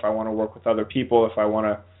hospital, if I want to work with other people, if I want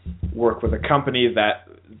to work with a company that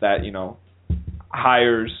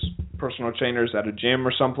hires personal trainers at a gym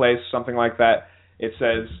or someplace, something like that, it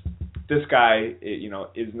says this guy,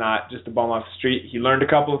 is not just a bum off the street. He learned a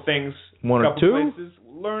couple of things. One or two? Places,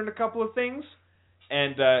 learned a couple of things,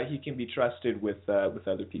 and he can be trusted with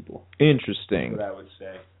other people. Interesting. That's what I would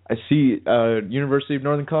say. I see University of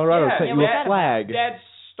Northern Colorado sent you a flag. Dad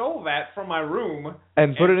stole that from my room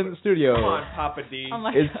and put it in the studio. Come on, Papa D. Oh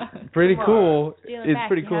my it's God. pretty cool. It's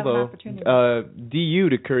pretty cool though. DU,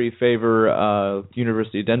 to curry favor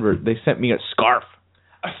University of Denver, they sent me a scarf.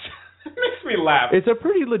 It makes me laugh. It's a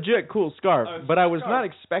pretty legit cool scarf, but I was not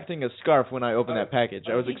expecting a scarf when I opened that package.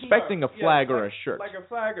 I was expecting a flag or a shirt. Like a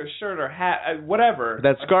flag or shirt or hat, whatever.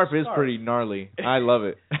 That scarf is pretty gnarly. I love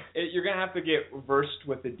it. You're going to have to get versed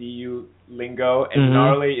with the DU lingo, and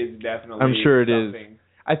gnarly is definitely I'm sure it something. is.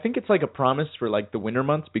 I think it's like a promise for like the winter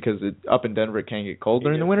months, because up in Denver it can get cold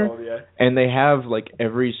during the winter. Cold, yeah. And they have like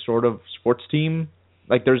every sort of sports team.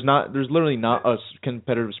 Like there's literally not a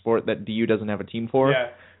competitive sport that DU doesn't have a team for. Yeah.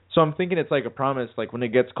 So I'm thinking it's like a promise, like when it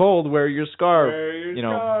gets cold, wear your scarf. Wear your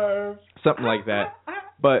scarf. Something like that.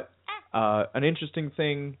 But an interesting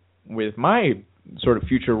thing with my sort of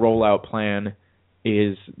future rollout plan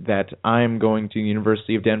is that I'm going to the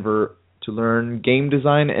University of Denver to learn game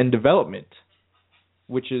design and development,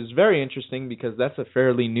 which is very interesting because that's a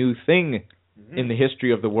fairly new thing in the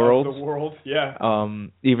history of the world. Of the world, yeah.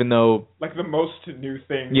 Even though... Like the most new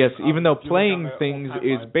thing. Yes, even though playing things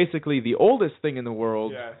is basically the oldest thing in the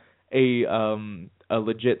world, a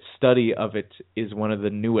legit study of it is one of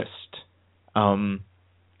the newest. And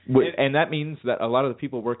that means that a lot of the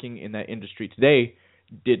people working in that industry today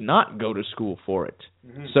did not go to school for it.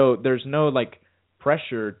 So there's no, like,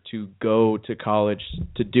 pressure to go to college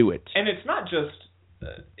to do it. And it's not just...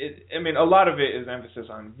 a lot of it is emphasis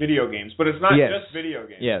on video games, but it's not just video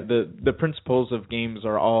games. Yeah, the principles of games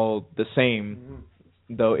are all the same,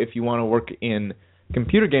 though if you want to work in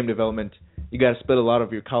computer game development, you got to spend a lot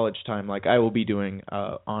of your college time, like I will be doing,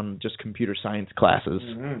 on just computer science classes,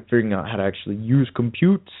 figuring out how to actually use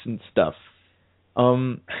computes and stuff.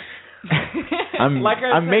 I'm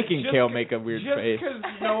making Kale make a weird face. Just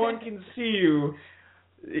because no one can see you.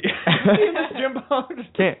 Jimbo,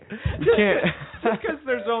 can't. Just because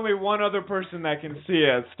there's only one other person that can see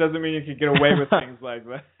us doesn't mean you can get away with things like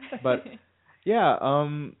that. But yeah,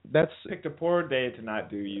 that's picked a poor day to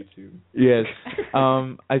not do YouTube. Yes,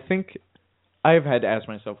 I think I've had to ask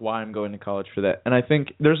myself why I'm going to college for that, and I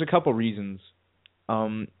think there's a couple reasons.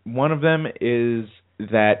 One of them is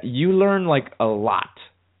that you learn like a lot.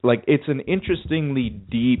 Like it's an interestingly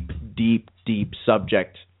deep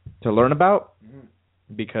subject to learn about.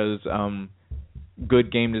 Because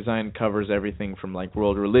good game design covers everything from like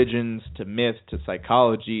world religions to myth to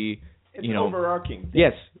psychology. It's overarching.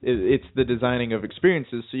 Yes, it's the designing of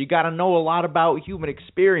experiences. So you got to know a lot about human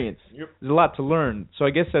experience. Yep. There's a lot to learn. So I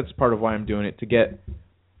guess that's part of why I'm doing it, to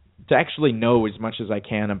actually know as much as I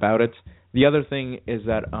can about it. The other thing is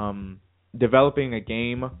that developing a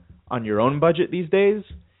game on your own budget these days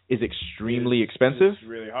is extremely expensive. It's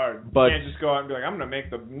really hard. But you can't just go out and be like, I'm going to make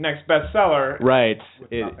the next bestseller. Right.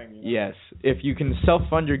 With nothing, you know? Yes. If you can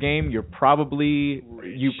self-fund your game, you probably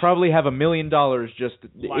have $1 million just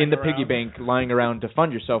in the piggy bank lying around to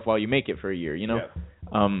fund yourself while you make it for a year, you know?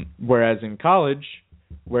 Yeah. Whereas in college,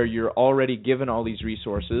 where you're already given all these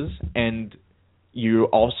resources and you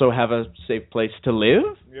also have a safe place to live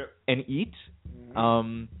and eat,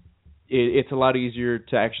 it's a lot easier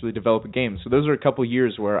to actually develop a game. So those are a couple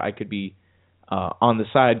years where I could be on the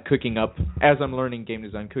side cooking up, as I'm learning game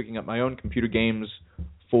design, cooking up my own computer games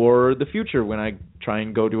for the future when I try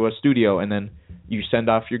and go to a studio, and then you send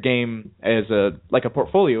off your game as a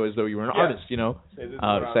portfolio, as though you were an artist, you know.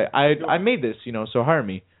 Say I made this, you know, so hire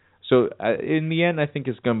me. So in the end, I think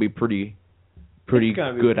it's going to be pretty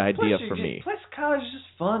good idea for me. Plus, college is just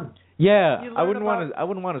fun. Yeah, I wouldn't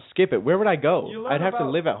want to skip it. Where would I go? I'd have to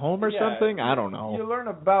live at home or something. I don't know. You learn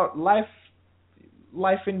about life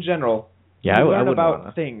in general. Yeah, you learn I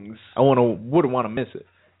about things. I wouldn't want to miss it.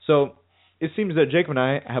 So it seems that Jacob and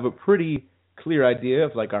I have a pretty clear idea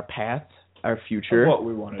of like our path, our future. Of what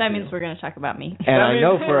we want to do. That means we're going to talk about me. And I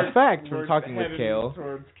know for a fact from talking with Kale.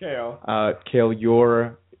 Towards Kale. Kale,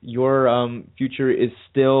 your future is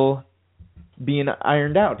still being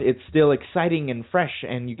ironed out. It's still exciting and fresh,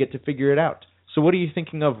 and you get to figure it out. So what are you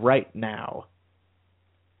thinking of right now?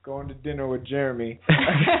 Going to dinner with Jeremy.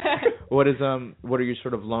 What are your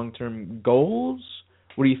sort of long-term goals?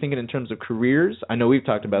 What are you thinking in terms of careers? I know we've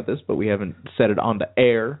talked about this, but we haven't said it on the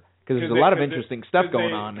air because there's a lot of interesting stuff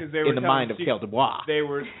going on in the mind of Kale Dubois. They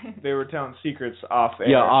were telling secrets off air.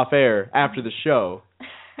 Yeah, off air after the show.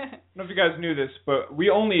 I don't know if you guys knew this, but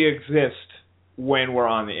we only exist when we're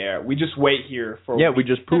on the air. We just wait here for a week. We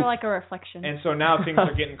just poop. Sort of like a reflection. And so now things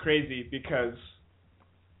are getting crazy because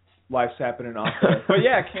life's happening off air. But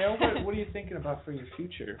yeah, Kale, what are you thinking about for your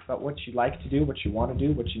future? About what you like to do, what you want to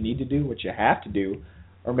do, what you need to do, what you have to do,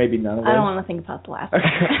 or maybe none of those? I don't want to think about the last one.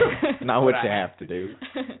 Not what you have to do.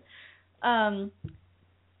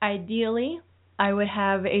 Ideally, I would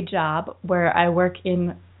have a job where I work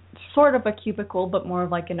in sort of a cubicle, but more of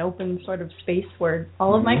like an open sort of space where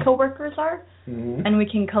all of my coworkers are. Mm-hmm. And we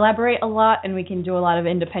can collaborate a lot, and we can do a lot of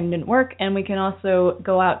independent work, and we can also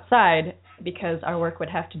go outside because our work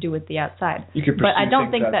would have to do with the outside. But I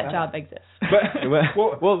don't think that job exists. But,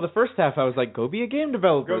 well, the first half I was like, go be a game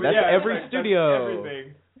developer. That's every studio. That's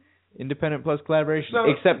everything. Independent plus collaboration.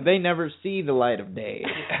 Except they never see the light of day.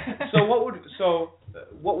 So what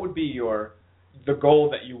would be the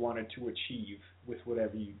goal that you wanted to achieve with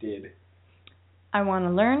whatever you did? I want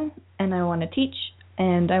to learn, and I want to teach,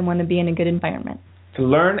 and I want to be in a good environment. To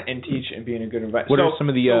learn and teach and be in a good environment. What are some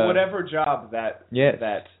of the whatever job that? Yes.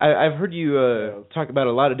 I've heard you talk about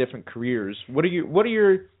a lot of different careers. What are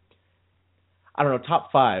your I don't know,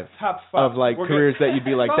 top five of like careers that you'd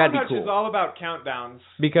be like, that'd be cool. It's all about countdowns.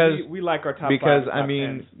 Because we like our top 5. Because I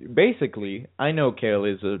mean, basically, I know Kale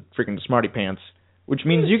is a freaking smarty pants, which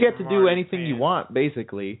means you get to do anything you want,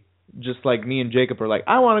 basically. Just like me and Jacob are like,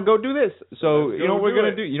 I want to go do this. So you know what we're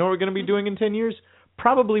gonna do? You know what we're gonna be doing in 10 years?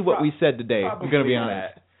 Probably what we said today. I'm gonna be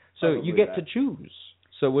honest. So you get to choose.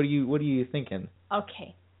 So what are you thinking?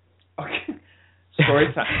 Okay. Story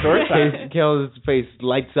time. Kale's face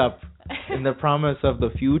lights up in the promise of the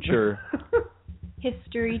future.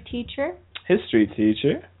 History teacher. History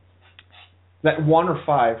teacher. That 1 or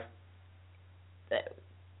 5.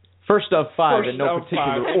 First of 5 in no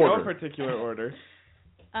particular order. No particular order.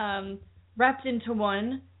 Wrapped into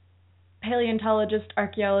one. Paleontologist,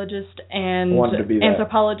 archaeologist, and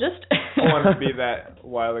anthropologist. I wanted to be that a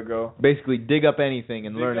while ago. Basically, dig up anything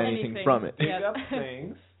and learn anything from it. Dig up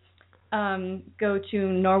things. Go to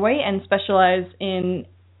Norway and specialize in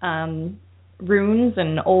runes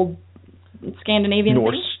and old Scandinavian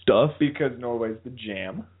Norse stuff. Because Norway's the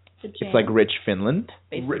jam. It's like rich Finland.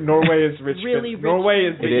 Norway is rich. Really rich. Norway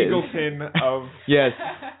is the Eagleton of yes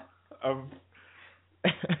of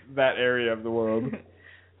that area of the world.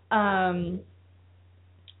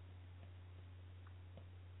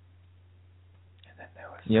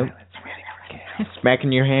 Yep.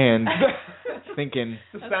 Smacking your hand, thinking.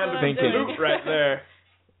 The sound of the loop right there.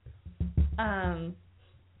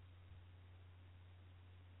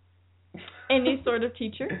 Any sort of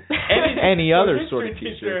teacher. Any other sort of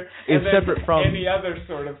teacher is separate from any other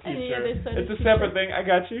sort of teacher. It's a separate thing. I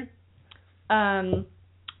got you.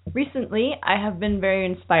 Recently, I have been very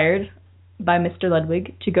inspired by Mr.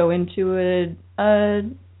 Ludwig to go into a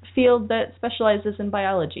field that specializes in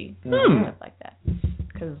biology, stuff like that.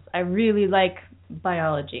 Because I really like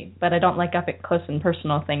biology, but I don't like up close and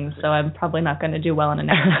personal things, so I'm probably not going to do well in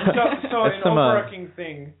anatomy. So an overarching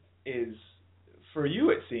thing is, for you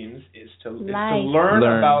it seems, is to learn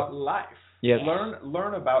about life. Yes.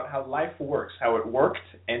 Learn about how life works, how it worked,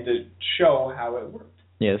 and to show how it worked.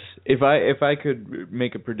 Yes. If I could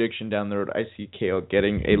make a prediction down the road, I see Kale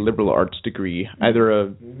getting a liberal arts degree, either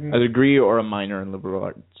a degree or a minor in liberal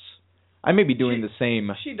arts. I may be doing the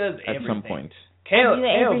same. She does at everything. some point. Kale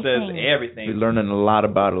does everything. We're learning a lot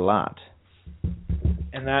about a lot.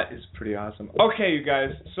 And that is pretty awesome. Okay, you guys.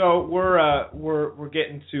 So we're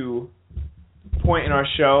getting to a point in our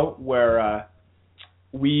show where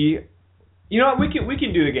we. You know what? We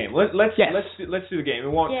can do the game. Let's do the game.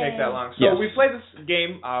 It won't take that long. So we played this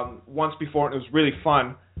game once before, and it was really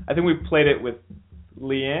fun. I think we played it with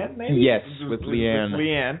Leanne, maybe. Yes, with Leanne. With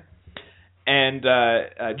Leanne. And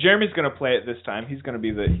Jeremy's gonna play it this time. He's gonna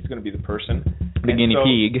be the person. The guinea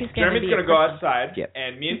pig. Jeremy's gonna go outside,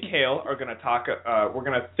 and me and Kale are gonna talk. We're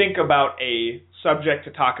gonna think about a subject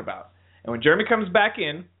to talk about. And when Jeremy comes back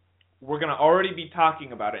in, we're gonna already be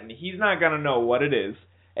talking about it, and he's not gonna know what it is.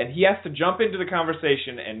 And he has to jump into the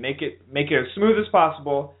conversation and make it as smooth as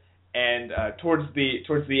possible. And towards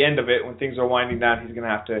the end of it, when things are winding down, we're gonna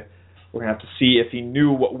have to see if he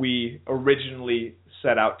knew what we originally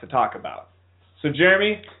set out to talk about. So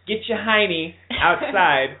Jeremy, get your hiney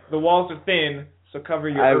outside. The walls are thin, so cover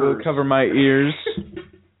your ears. I will cover my ears.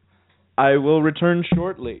 I will return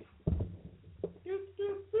shortly.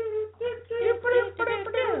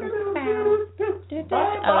 Oh,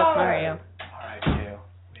 that's Mario.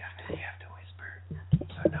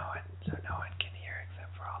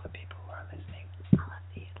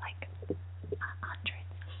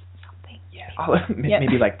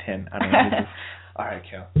 Maybe like 10. I don't know. All right,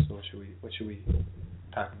 Cal. So what should we be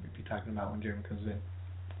talking about when Jeremy comes in?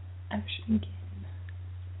 I'm thinking.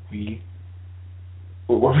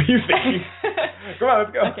 What were you thinking? Come on,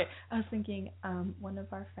 let's go. Okay, I was thinking one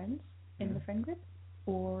of our friends in the friend group,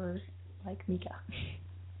 or like Mika.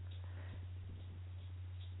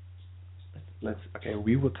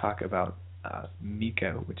 We will talk about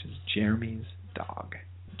Mika, which is Jeremy's dog.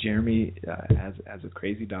 Jeremy has a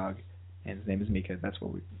crazy dog. And his name is Mika. That's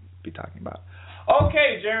what we'll be talking about.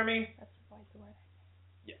 Okay, Jeremy. That's why the word.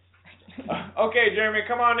 Yes. Okay, Jeremy,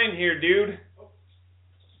 come on in here, dude.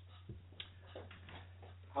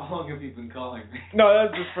 How long have you been calling me? No,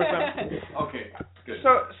 that was just for some. Okay, good.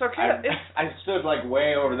 So I stood like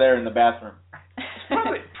way over there in the bathroom.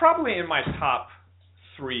 It's probably in my top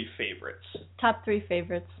 3 favorites. Top 3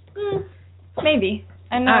 favorites. Maybe.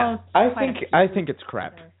 I know. I think it's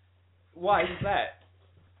crap. Why is that?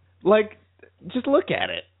 Like, just look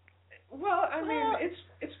at it. Well, I mean,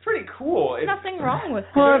 it's pretty cool. There's nothing wrong with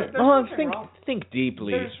it. Think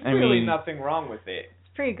deeply. There's really nothing wrong with it.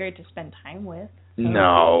 It's pretty great to spend time with.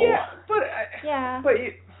 No. Yeah, but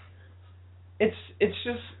it's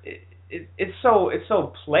just it's so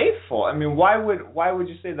playful. I mean, why would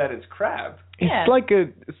you say that it's crap? It's like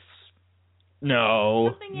something you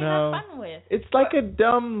have fun with. It's like a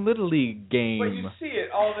dumb Little League game. But you see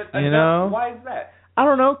it all the time. You know? Why is that? I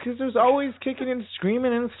don't know, because there's always kicking and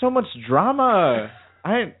screaming and so much drama.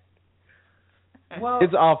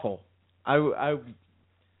 It's awful. I'm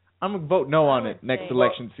gonna vote no on it next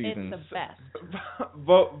election season. It's the best.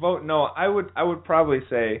 Vote no. I would probably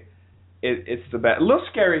say it's the best. A little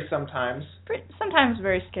scary sometimes. Sometimes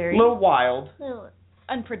very scary. A little wild. A little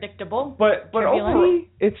unpredictable. But overall,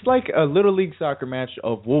 it's like a Little League soccer match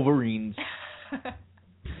of Wolverines.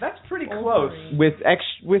 That's pretty close. With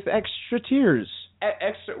extra tears.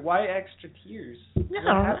 Why extra tears?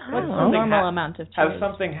 No, normal amount of tears. Has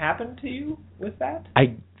something happened to you with that?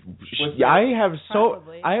 I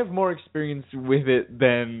have more experience with it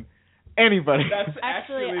than anybody. That's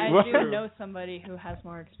actually I do know somebody who has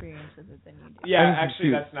more experience with it than you do. Yeah,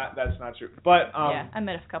 actually that's not true. But yeah, I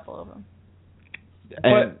met a couple of them.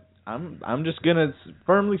 And I'm just gonna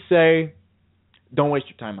firmly say, don't waste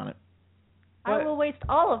your time on it. I will waste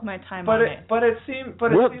all of my time on it. But it seems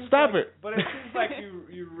stop it. But it seems like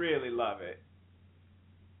you really love it.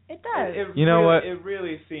 It does. What? It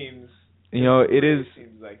really seems. It is.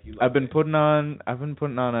 Seems like you love I've been putting on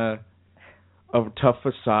a tough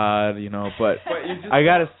facade, but I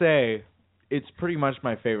gotta say, it's pretty much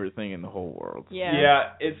my favorite thing in the whole world. Yeah.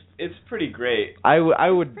 Yeah, it's pretty great. I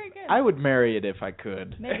would marry it if I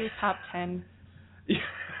could. Maybe top 10.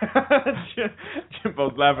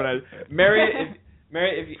 Jimbo's laughing at it. Marry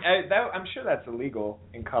if I'm sure that's illegal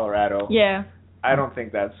in Colorado. Yeah. I don't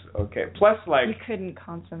think that's okay. Plus, like you couldn't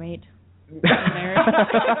consummate marriage.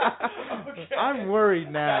 Okay. I'm worried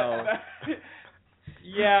now.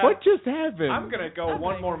 Yeah. What just happened? I'm going to go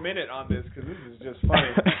one more minute on this because this is just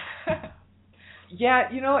funny. Yeah,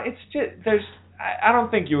 it's just, I don't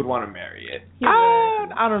think you would want to marry it.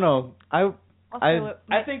 I don't know. I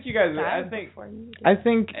think you guys, I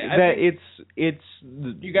think that it's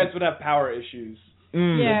you guys would have power issues.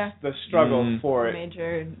 Yeah. The struggle for it.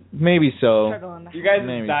 Major maybe so. struggle in the You guys'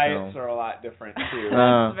 Maybe diets so. are a lot different too.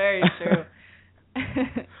 That's very true.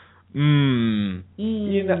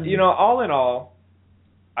 All in all,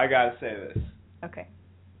 I gotta say this. Okay.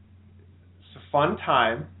 It's a fun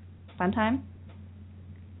time. Fun time.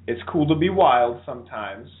 It's cool to be wild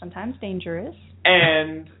sometimes. Sometimes dangerous.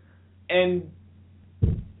 And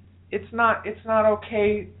it's not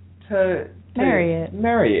okay to marry it.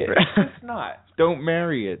 Marry it. It's not. Don't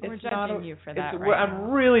marry it. We're judging you for that. I'm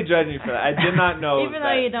really judging you for that. I did not know. Even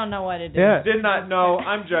though you don't know what it is. Yeah. Did not know.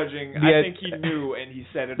 I'm judging. I think he knew and he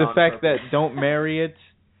said it the on fact purpose. that don't marry it,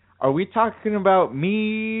 are we talking about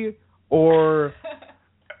me or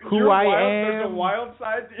who You're I wild. am? There's a wild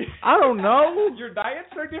side to you. I don't know. Your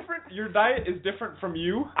diets are different. Your diet is different from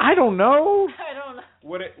you. I don't know. I don't know.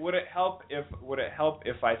 Would it help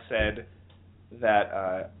if I said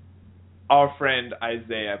that our friend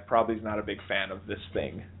Isaiah probably is not a big fan of this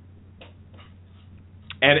thing,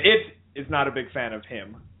 and it is not a big fan of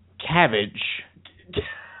him. Cabbage.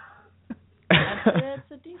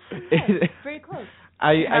 That's a decent guess. Pretty close.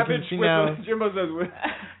 Cabbage I can see now. Jimbo says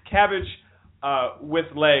cabbage with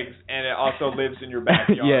legs, and it also lives in your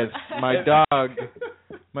backyard. Yes,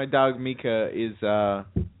 my dog Mika is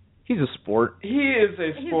he's a sport. He is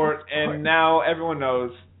a sport, and now everyone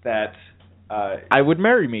knows that I would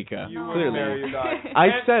marry Mika. You would clearly. marry your dog. I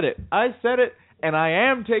said it, and I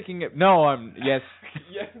am taking it. No, I'm yes.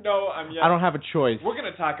 Yes, no, I'm yes. I don't have a choice. We're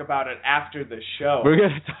gonna talk about it after the show. We're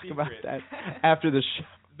gonna talk about that after the show.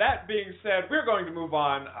 That being said, we're going to move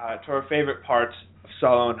on to our favorite part of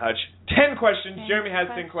Salo and Hutch. 10 questions. Jeremy has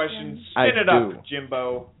 10 questions. Spin it up,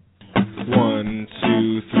 Jimbo. 1,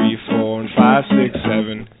 2, 3, 4, and 5, 6,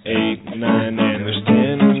 7, 8, 9, and there's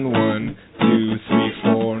 10. 1, 2, 3,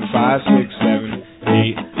 4, and 5, 6, 7,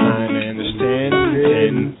 8, 9, and there's 10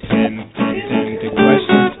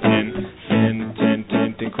 questions.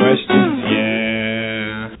 10 questions.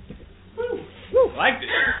 Yeah. Liked it.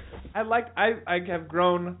 I have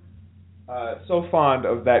grown so fond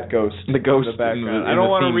of that ghost. The ghost in the background. I don't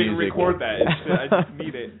want to record that. I just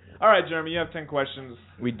need it. All right, Jeremy, you have 10 questions.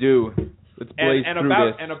 We do. Let's blaze through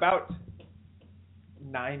this. And about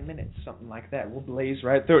 9 minutes, something like that. We'll blaze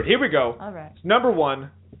right through it. Here we go. All right. Number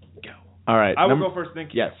 1, go. All right. I will go first.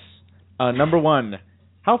 Thank you. Yes. Number 1,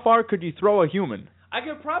 how far could you throw a human? I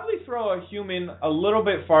could probably throw a human a little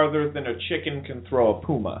bit farther than a chicken can throw a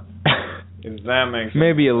puma. If that makes sense.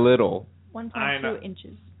 Maybe a little. 1.2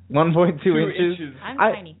 inches. 1.2 inches? I'm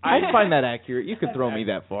tiny. I find that accurate. You could throw me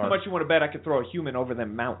that far. How much you want to bet I could throw a human over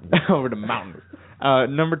them mountains? Over the mountains.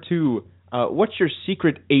 Number 2, what's your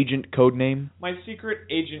secret agent code name? My secret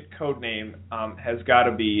agent code name has got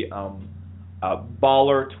to be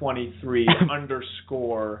Baller23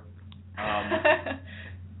 underscore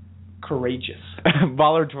courageous.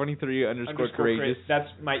 Baller23 underscore courageous. That's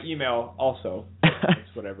my email also.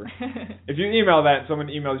 It's whatever. If you email that and someone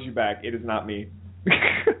emails you back, it is not me.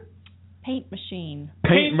 Paint machine.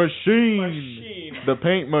 Paint machine. The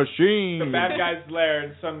paint machine. The bad guy's lair,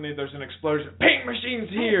 and suddenly there's an explosion. Paint machine's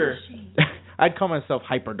here. I'd call myself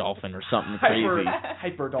Hyper Dolphin or something crazy.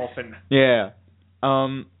 Hyper Dolphin. Yeah.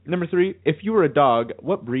 Number 3, if you were a dog,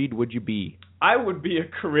 what breed would you be? I would be a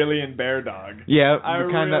Karelian bear dog. Yeah, the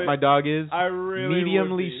kind that my dog is. I really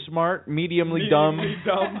mediumly smart, mediumly dumb,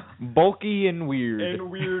 bulky and weird.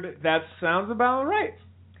 That sounds about right.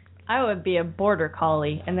 I would be a border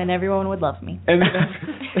collie, and then everyone would love me. And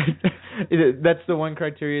that's the one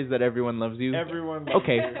criteria, is that everyone loves you? Everyone loves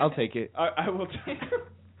okay, you. I'll take it. I will take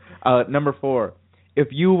it. Number 4, if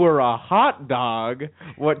you were a hot dog,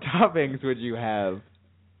 what toppings would you have?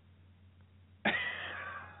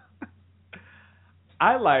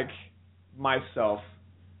 I like myself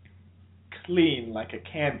clean like a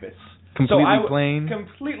canvas. Completely so plain?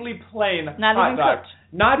 Completely plain. Not hot even dog. cooked.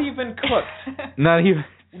 Not even cooked. Not even.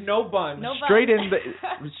 No bun. Straight in the.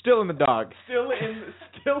 Still in the dog. Still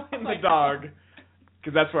in the dog.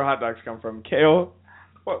 Because that's where hot dogs come from. Kale,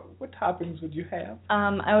 what toppings would you have?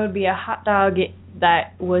 I would be a hot dog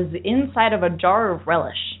that was inside of a jar of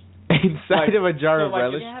relish. Inside of a jar of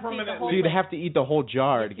relish? So you'd have to eat the whole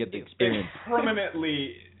jar to get the experience. It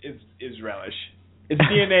permanently is relish. Its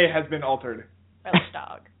DNA has been altered. Relish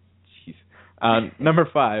dog. Jeez. Number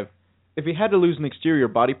 5. If you had to lose an exterior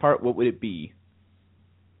body part, what would it be?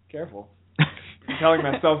 Careful. I'm telling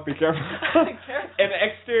myself be careful. An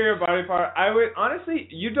exterior body part. I would honestly,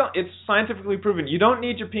 it's scientifically proven. You don't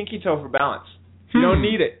need your pinky toe for balance. You don't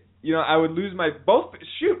need it. I would lose my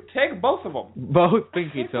take both of them. Both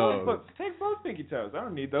pinky toes. Take both pinky toes. I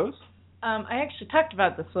don't need those. I actually talked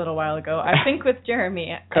about this a little while ago. I think with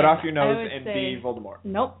Jeremy. Cut off your nose and be Voldemort.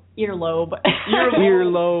 Nope, earlobe.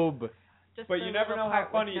 Earlobe. But you never know how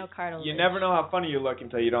funny you never know how funny you look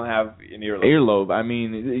until you don't have an earlobe. Earlobe. I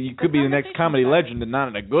mean, you could be the next comedy legend, and not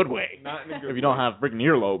in a good way. Not in a good way. If you don't have freaking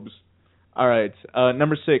earlobes. All right,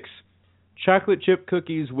 number 6. Chocolate chip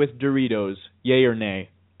cookies with Doritos. Yay or nay?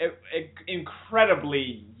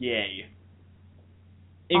 Incredibly yay.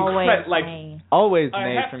 Always nay. Always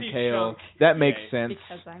nay from Kale. That makes sense.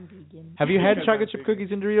 Because I'm vegan. Have you had chocolate chip cookies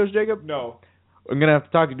and Doritos, Jacob? No. I'm going to have to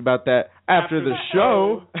talk to you about that after the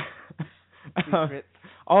show.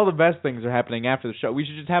 All the best things are happening after the show. We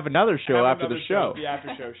should just have another show after the show. The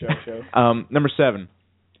after show. Number 7.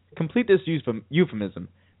 Complete this euphemism.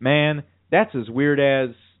 Man, that's as weird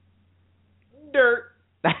as... dirt.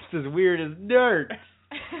 That's as weird as dirt.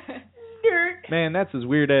 Dirt. Man, that's as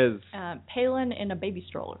weird as... Palin in a baby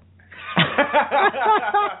stroller.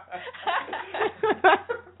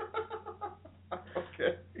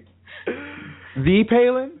 Okay. The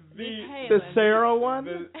Palin? The Sarah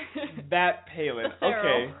one? That Palin.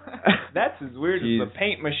 Okay. That's as weird as the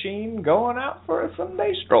paint machine going out for a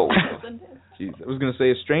Sunday stroll. Jeez, I was going to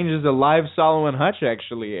say, as strange as the live Salo and Hutch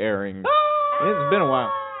actually airing. It's been a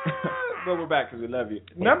while. But we're back because we love you.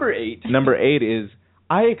 Number 8. Number 8 is,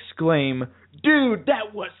 I exclaim, dude,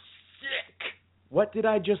 that was sick. What did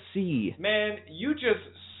I just see? Man, you just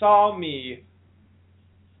saw me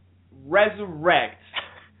resurrect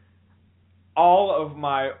all of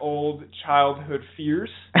my old childhood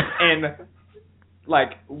fears and,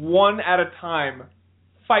 one at a time,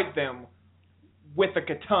 fight them with a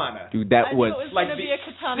katana. Dude, that was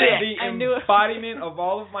the embodiment of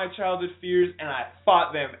all of my childhood fears, and I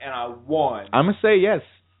fought them, and I won. I'm going to say yes,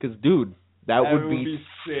 because, dude, that would be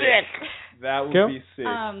sick. That would be sick.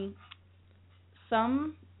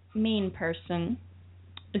 Some mean person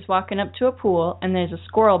is walking up to a pool, and there's a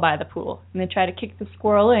squirrel by the pool, and they try to kick the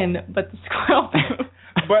squirrel in, but the squirrel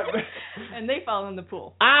and they fall in the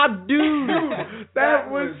pool. Dude, that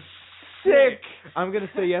was sick. I'm going to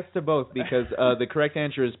say yes to both, because the correct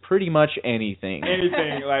answer is pretty much anything.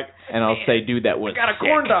 And I'll say, dude, that was sick. I got a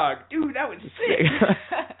corn dog. Dude, that was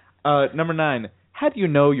sick. Number 9, how do you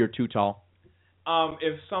know you're too tall?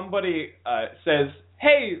 If somebody says,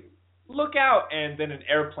 hey, look out, and then an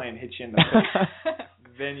airplane hits you in the face,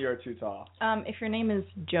 then you're too tall. If your name is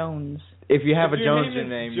Jones. If you have a Jones in your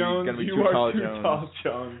name, you're going to be too tall,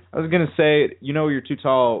 Jones. I was going to say, you're too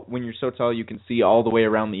tall when you're so tall you can see all the way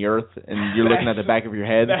around the earth, and you're looking at the back of your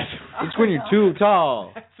head. It's when you're too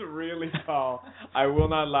tall. That's really tall. I will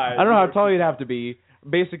not lie. I don't know how tall you'd have to be.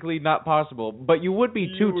 Basically not possible, but you would be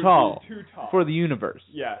too tall for the universe.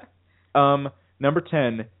 Yeah. Number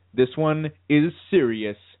 10, this one is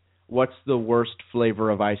serious. What's the worst flavor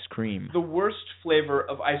of ice cream? The worst flavor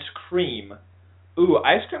of ice cream. Ooh,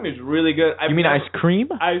 ice cream is really good. You mean ice cream?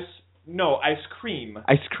 No, ice cream.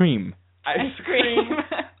 Ice cream. Ice cream.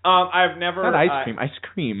 I've never... Not ice cream, ice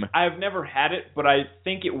cream. I've never had it, but I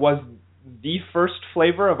think it was the first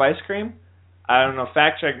flavor of ice cream. I don't know,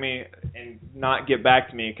 fact check me and not get back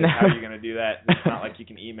to me, because how are you going to do that? It's not like you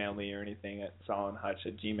can email me or anything at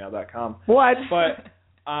salandhutch@gmail.com. What? But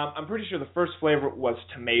I'm pretty sure the first flavor was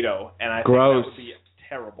tomato, and I think Gross. that would be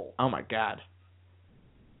terrible. Oh, my God.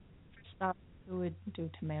 Stop. Who would do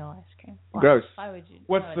tomato ice cream? Why? Gross. Why would you?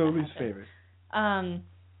 What's the least favorite?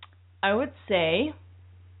 I would say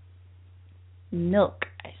milk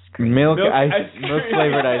ice cream. Milk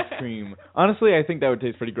flavored ice cream. Honestly, I think that would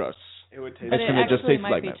taste pretty gross. It would taste. But it actually just tastes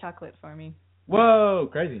might like be that. chocolate for me. Whoa,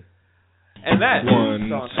 crazy. And that 1,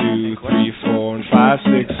 2, 3, 4, and 5,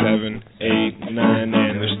 6, 7, 8, 9, and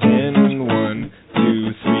there's 10. 1,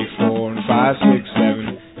 2, 3, 4, and 5, 6,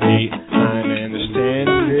 7, 8, 9, and there's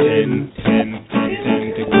 10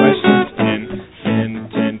 questions.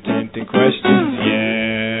 10 questions.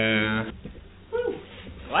 Yeah.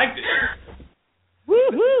 Liked it.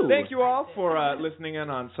 Woo-hoo. Thank you all for listening in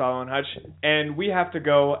on Salo and Hutch. And we have to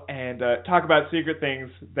go and talk about secret things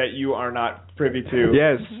that you are not privy to.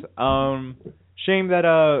 Yes. Shame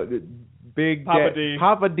that big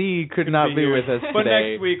Papa D could not be with us but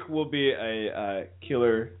today. next week will be a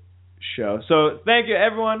killer show. So thank you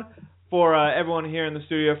everyone for everyone here in the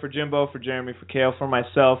studio, for Jimbo, for Jeremy, for Kale, for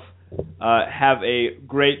myself. Have a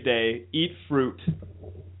great day. Eat fruit.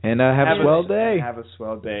 And have a swell day. Have a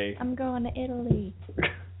swell day. I'm going to Italy.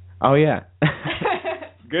 Oh, yeah.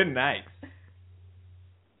 Good night.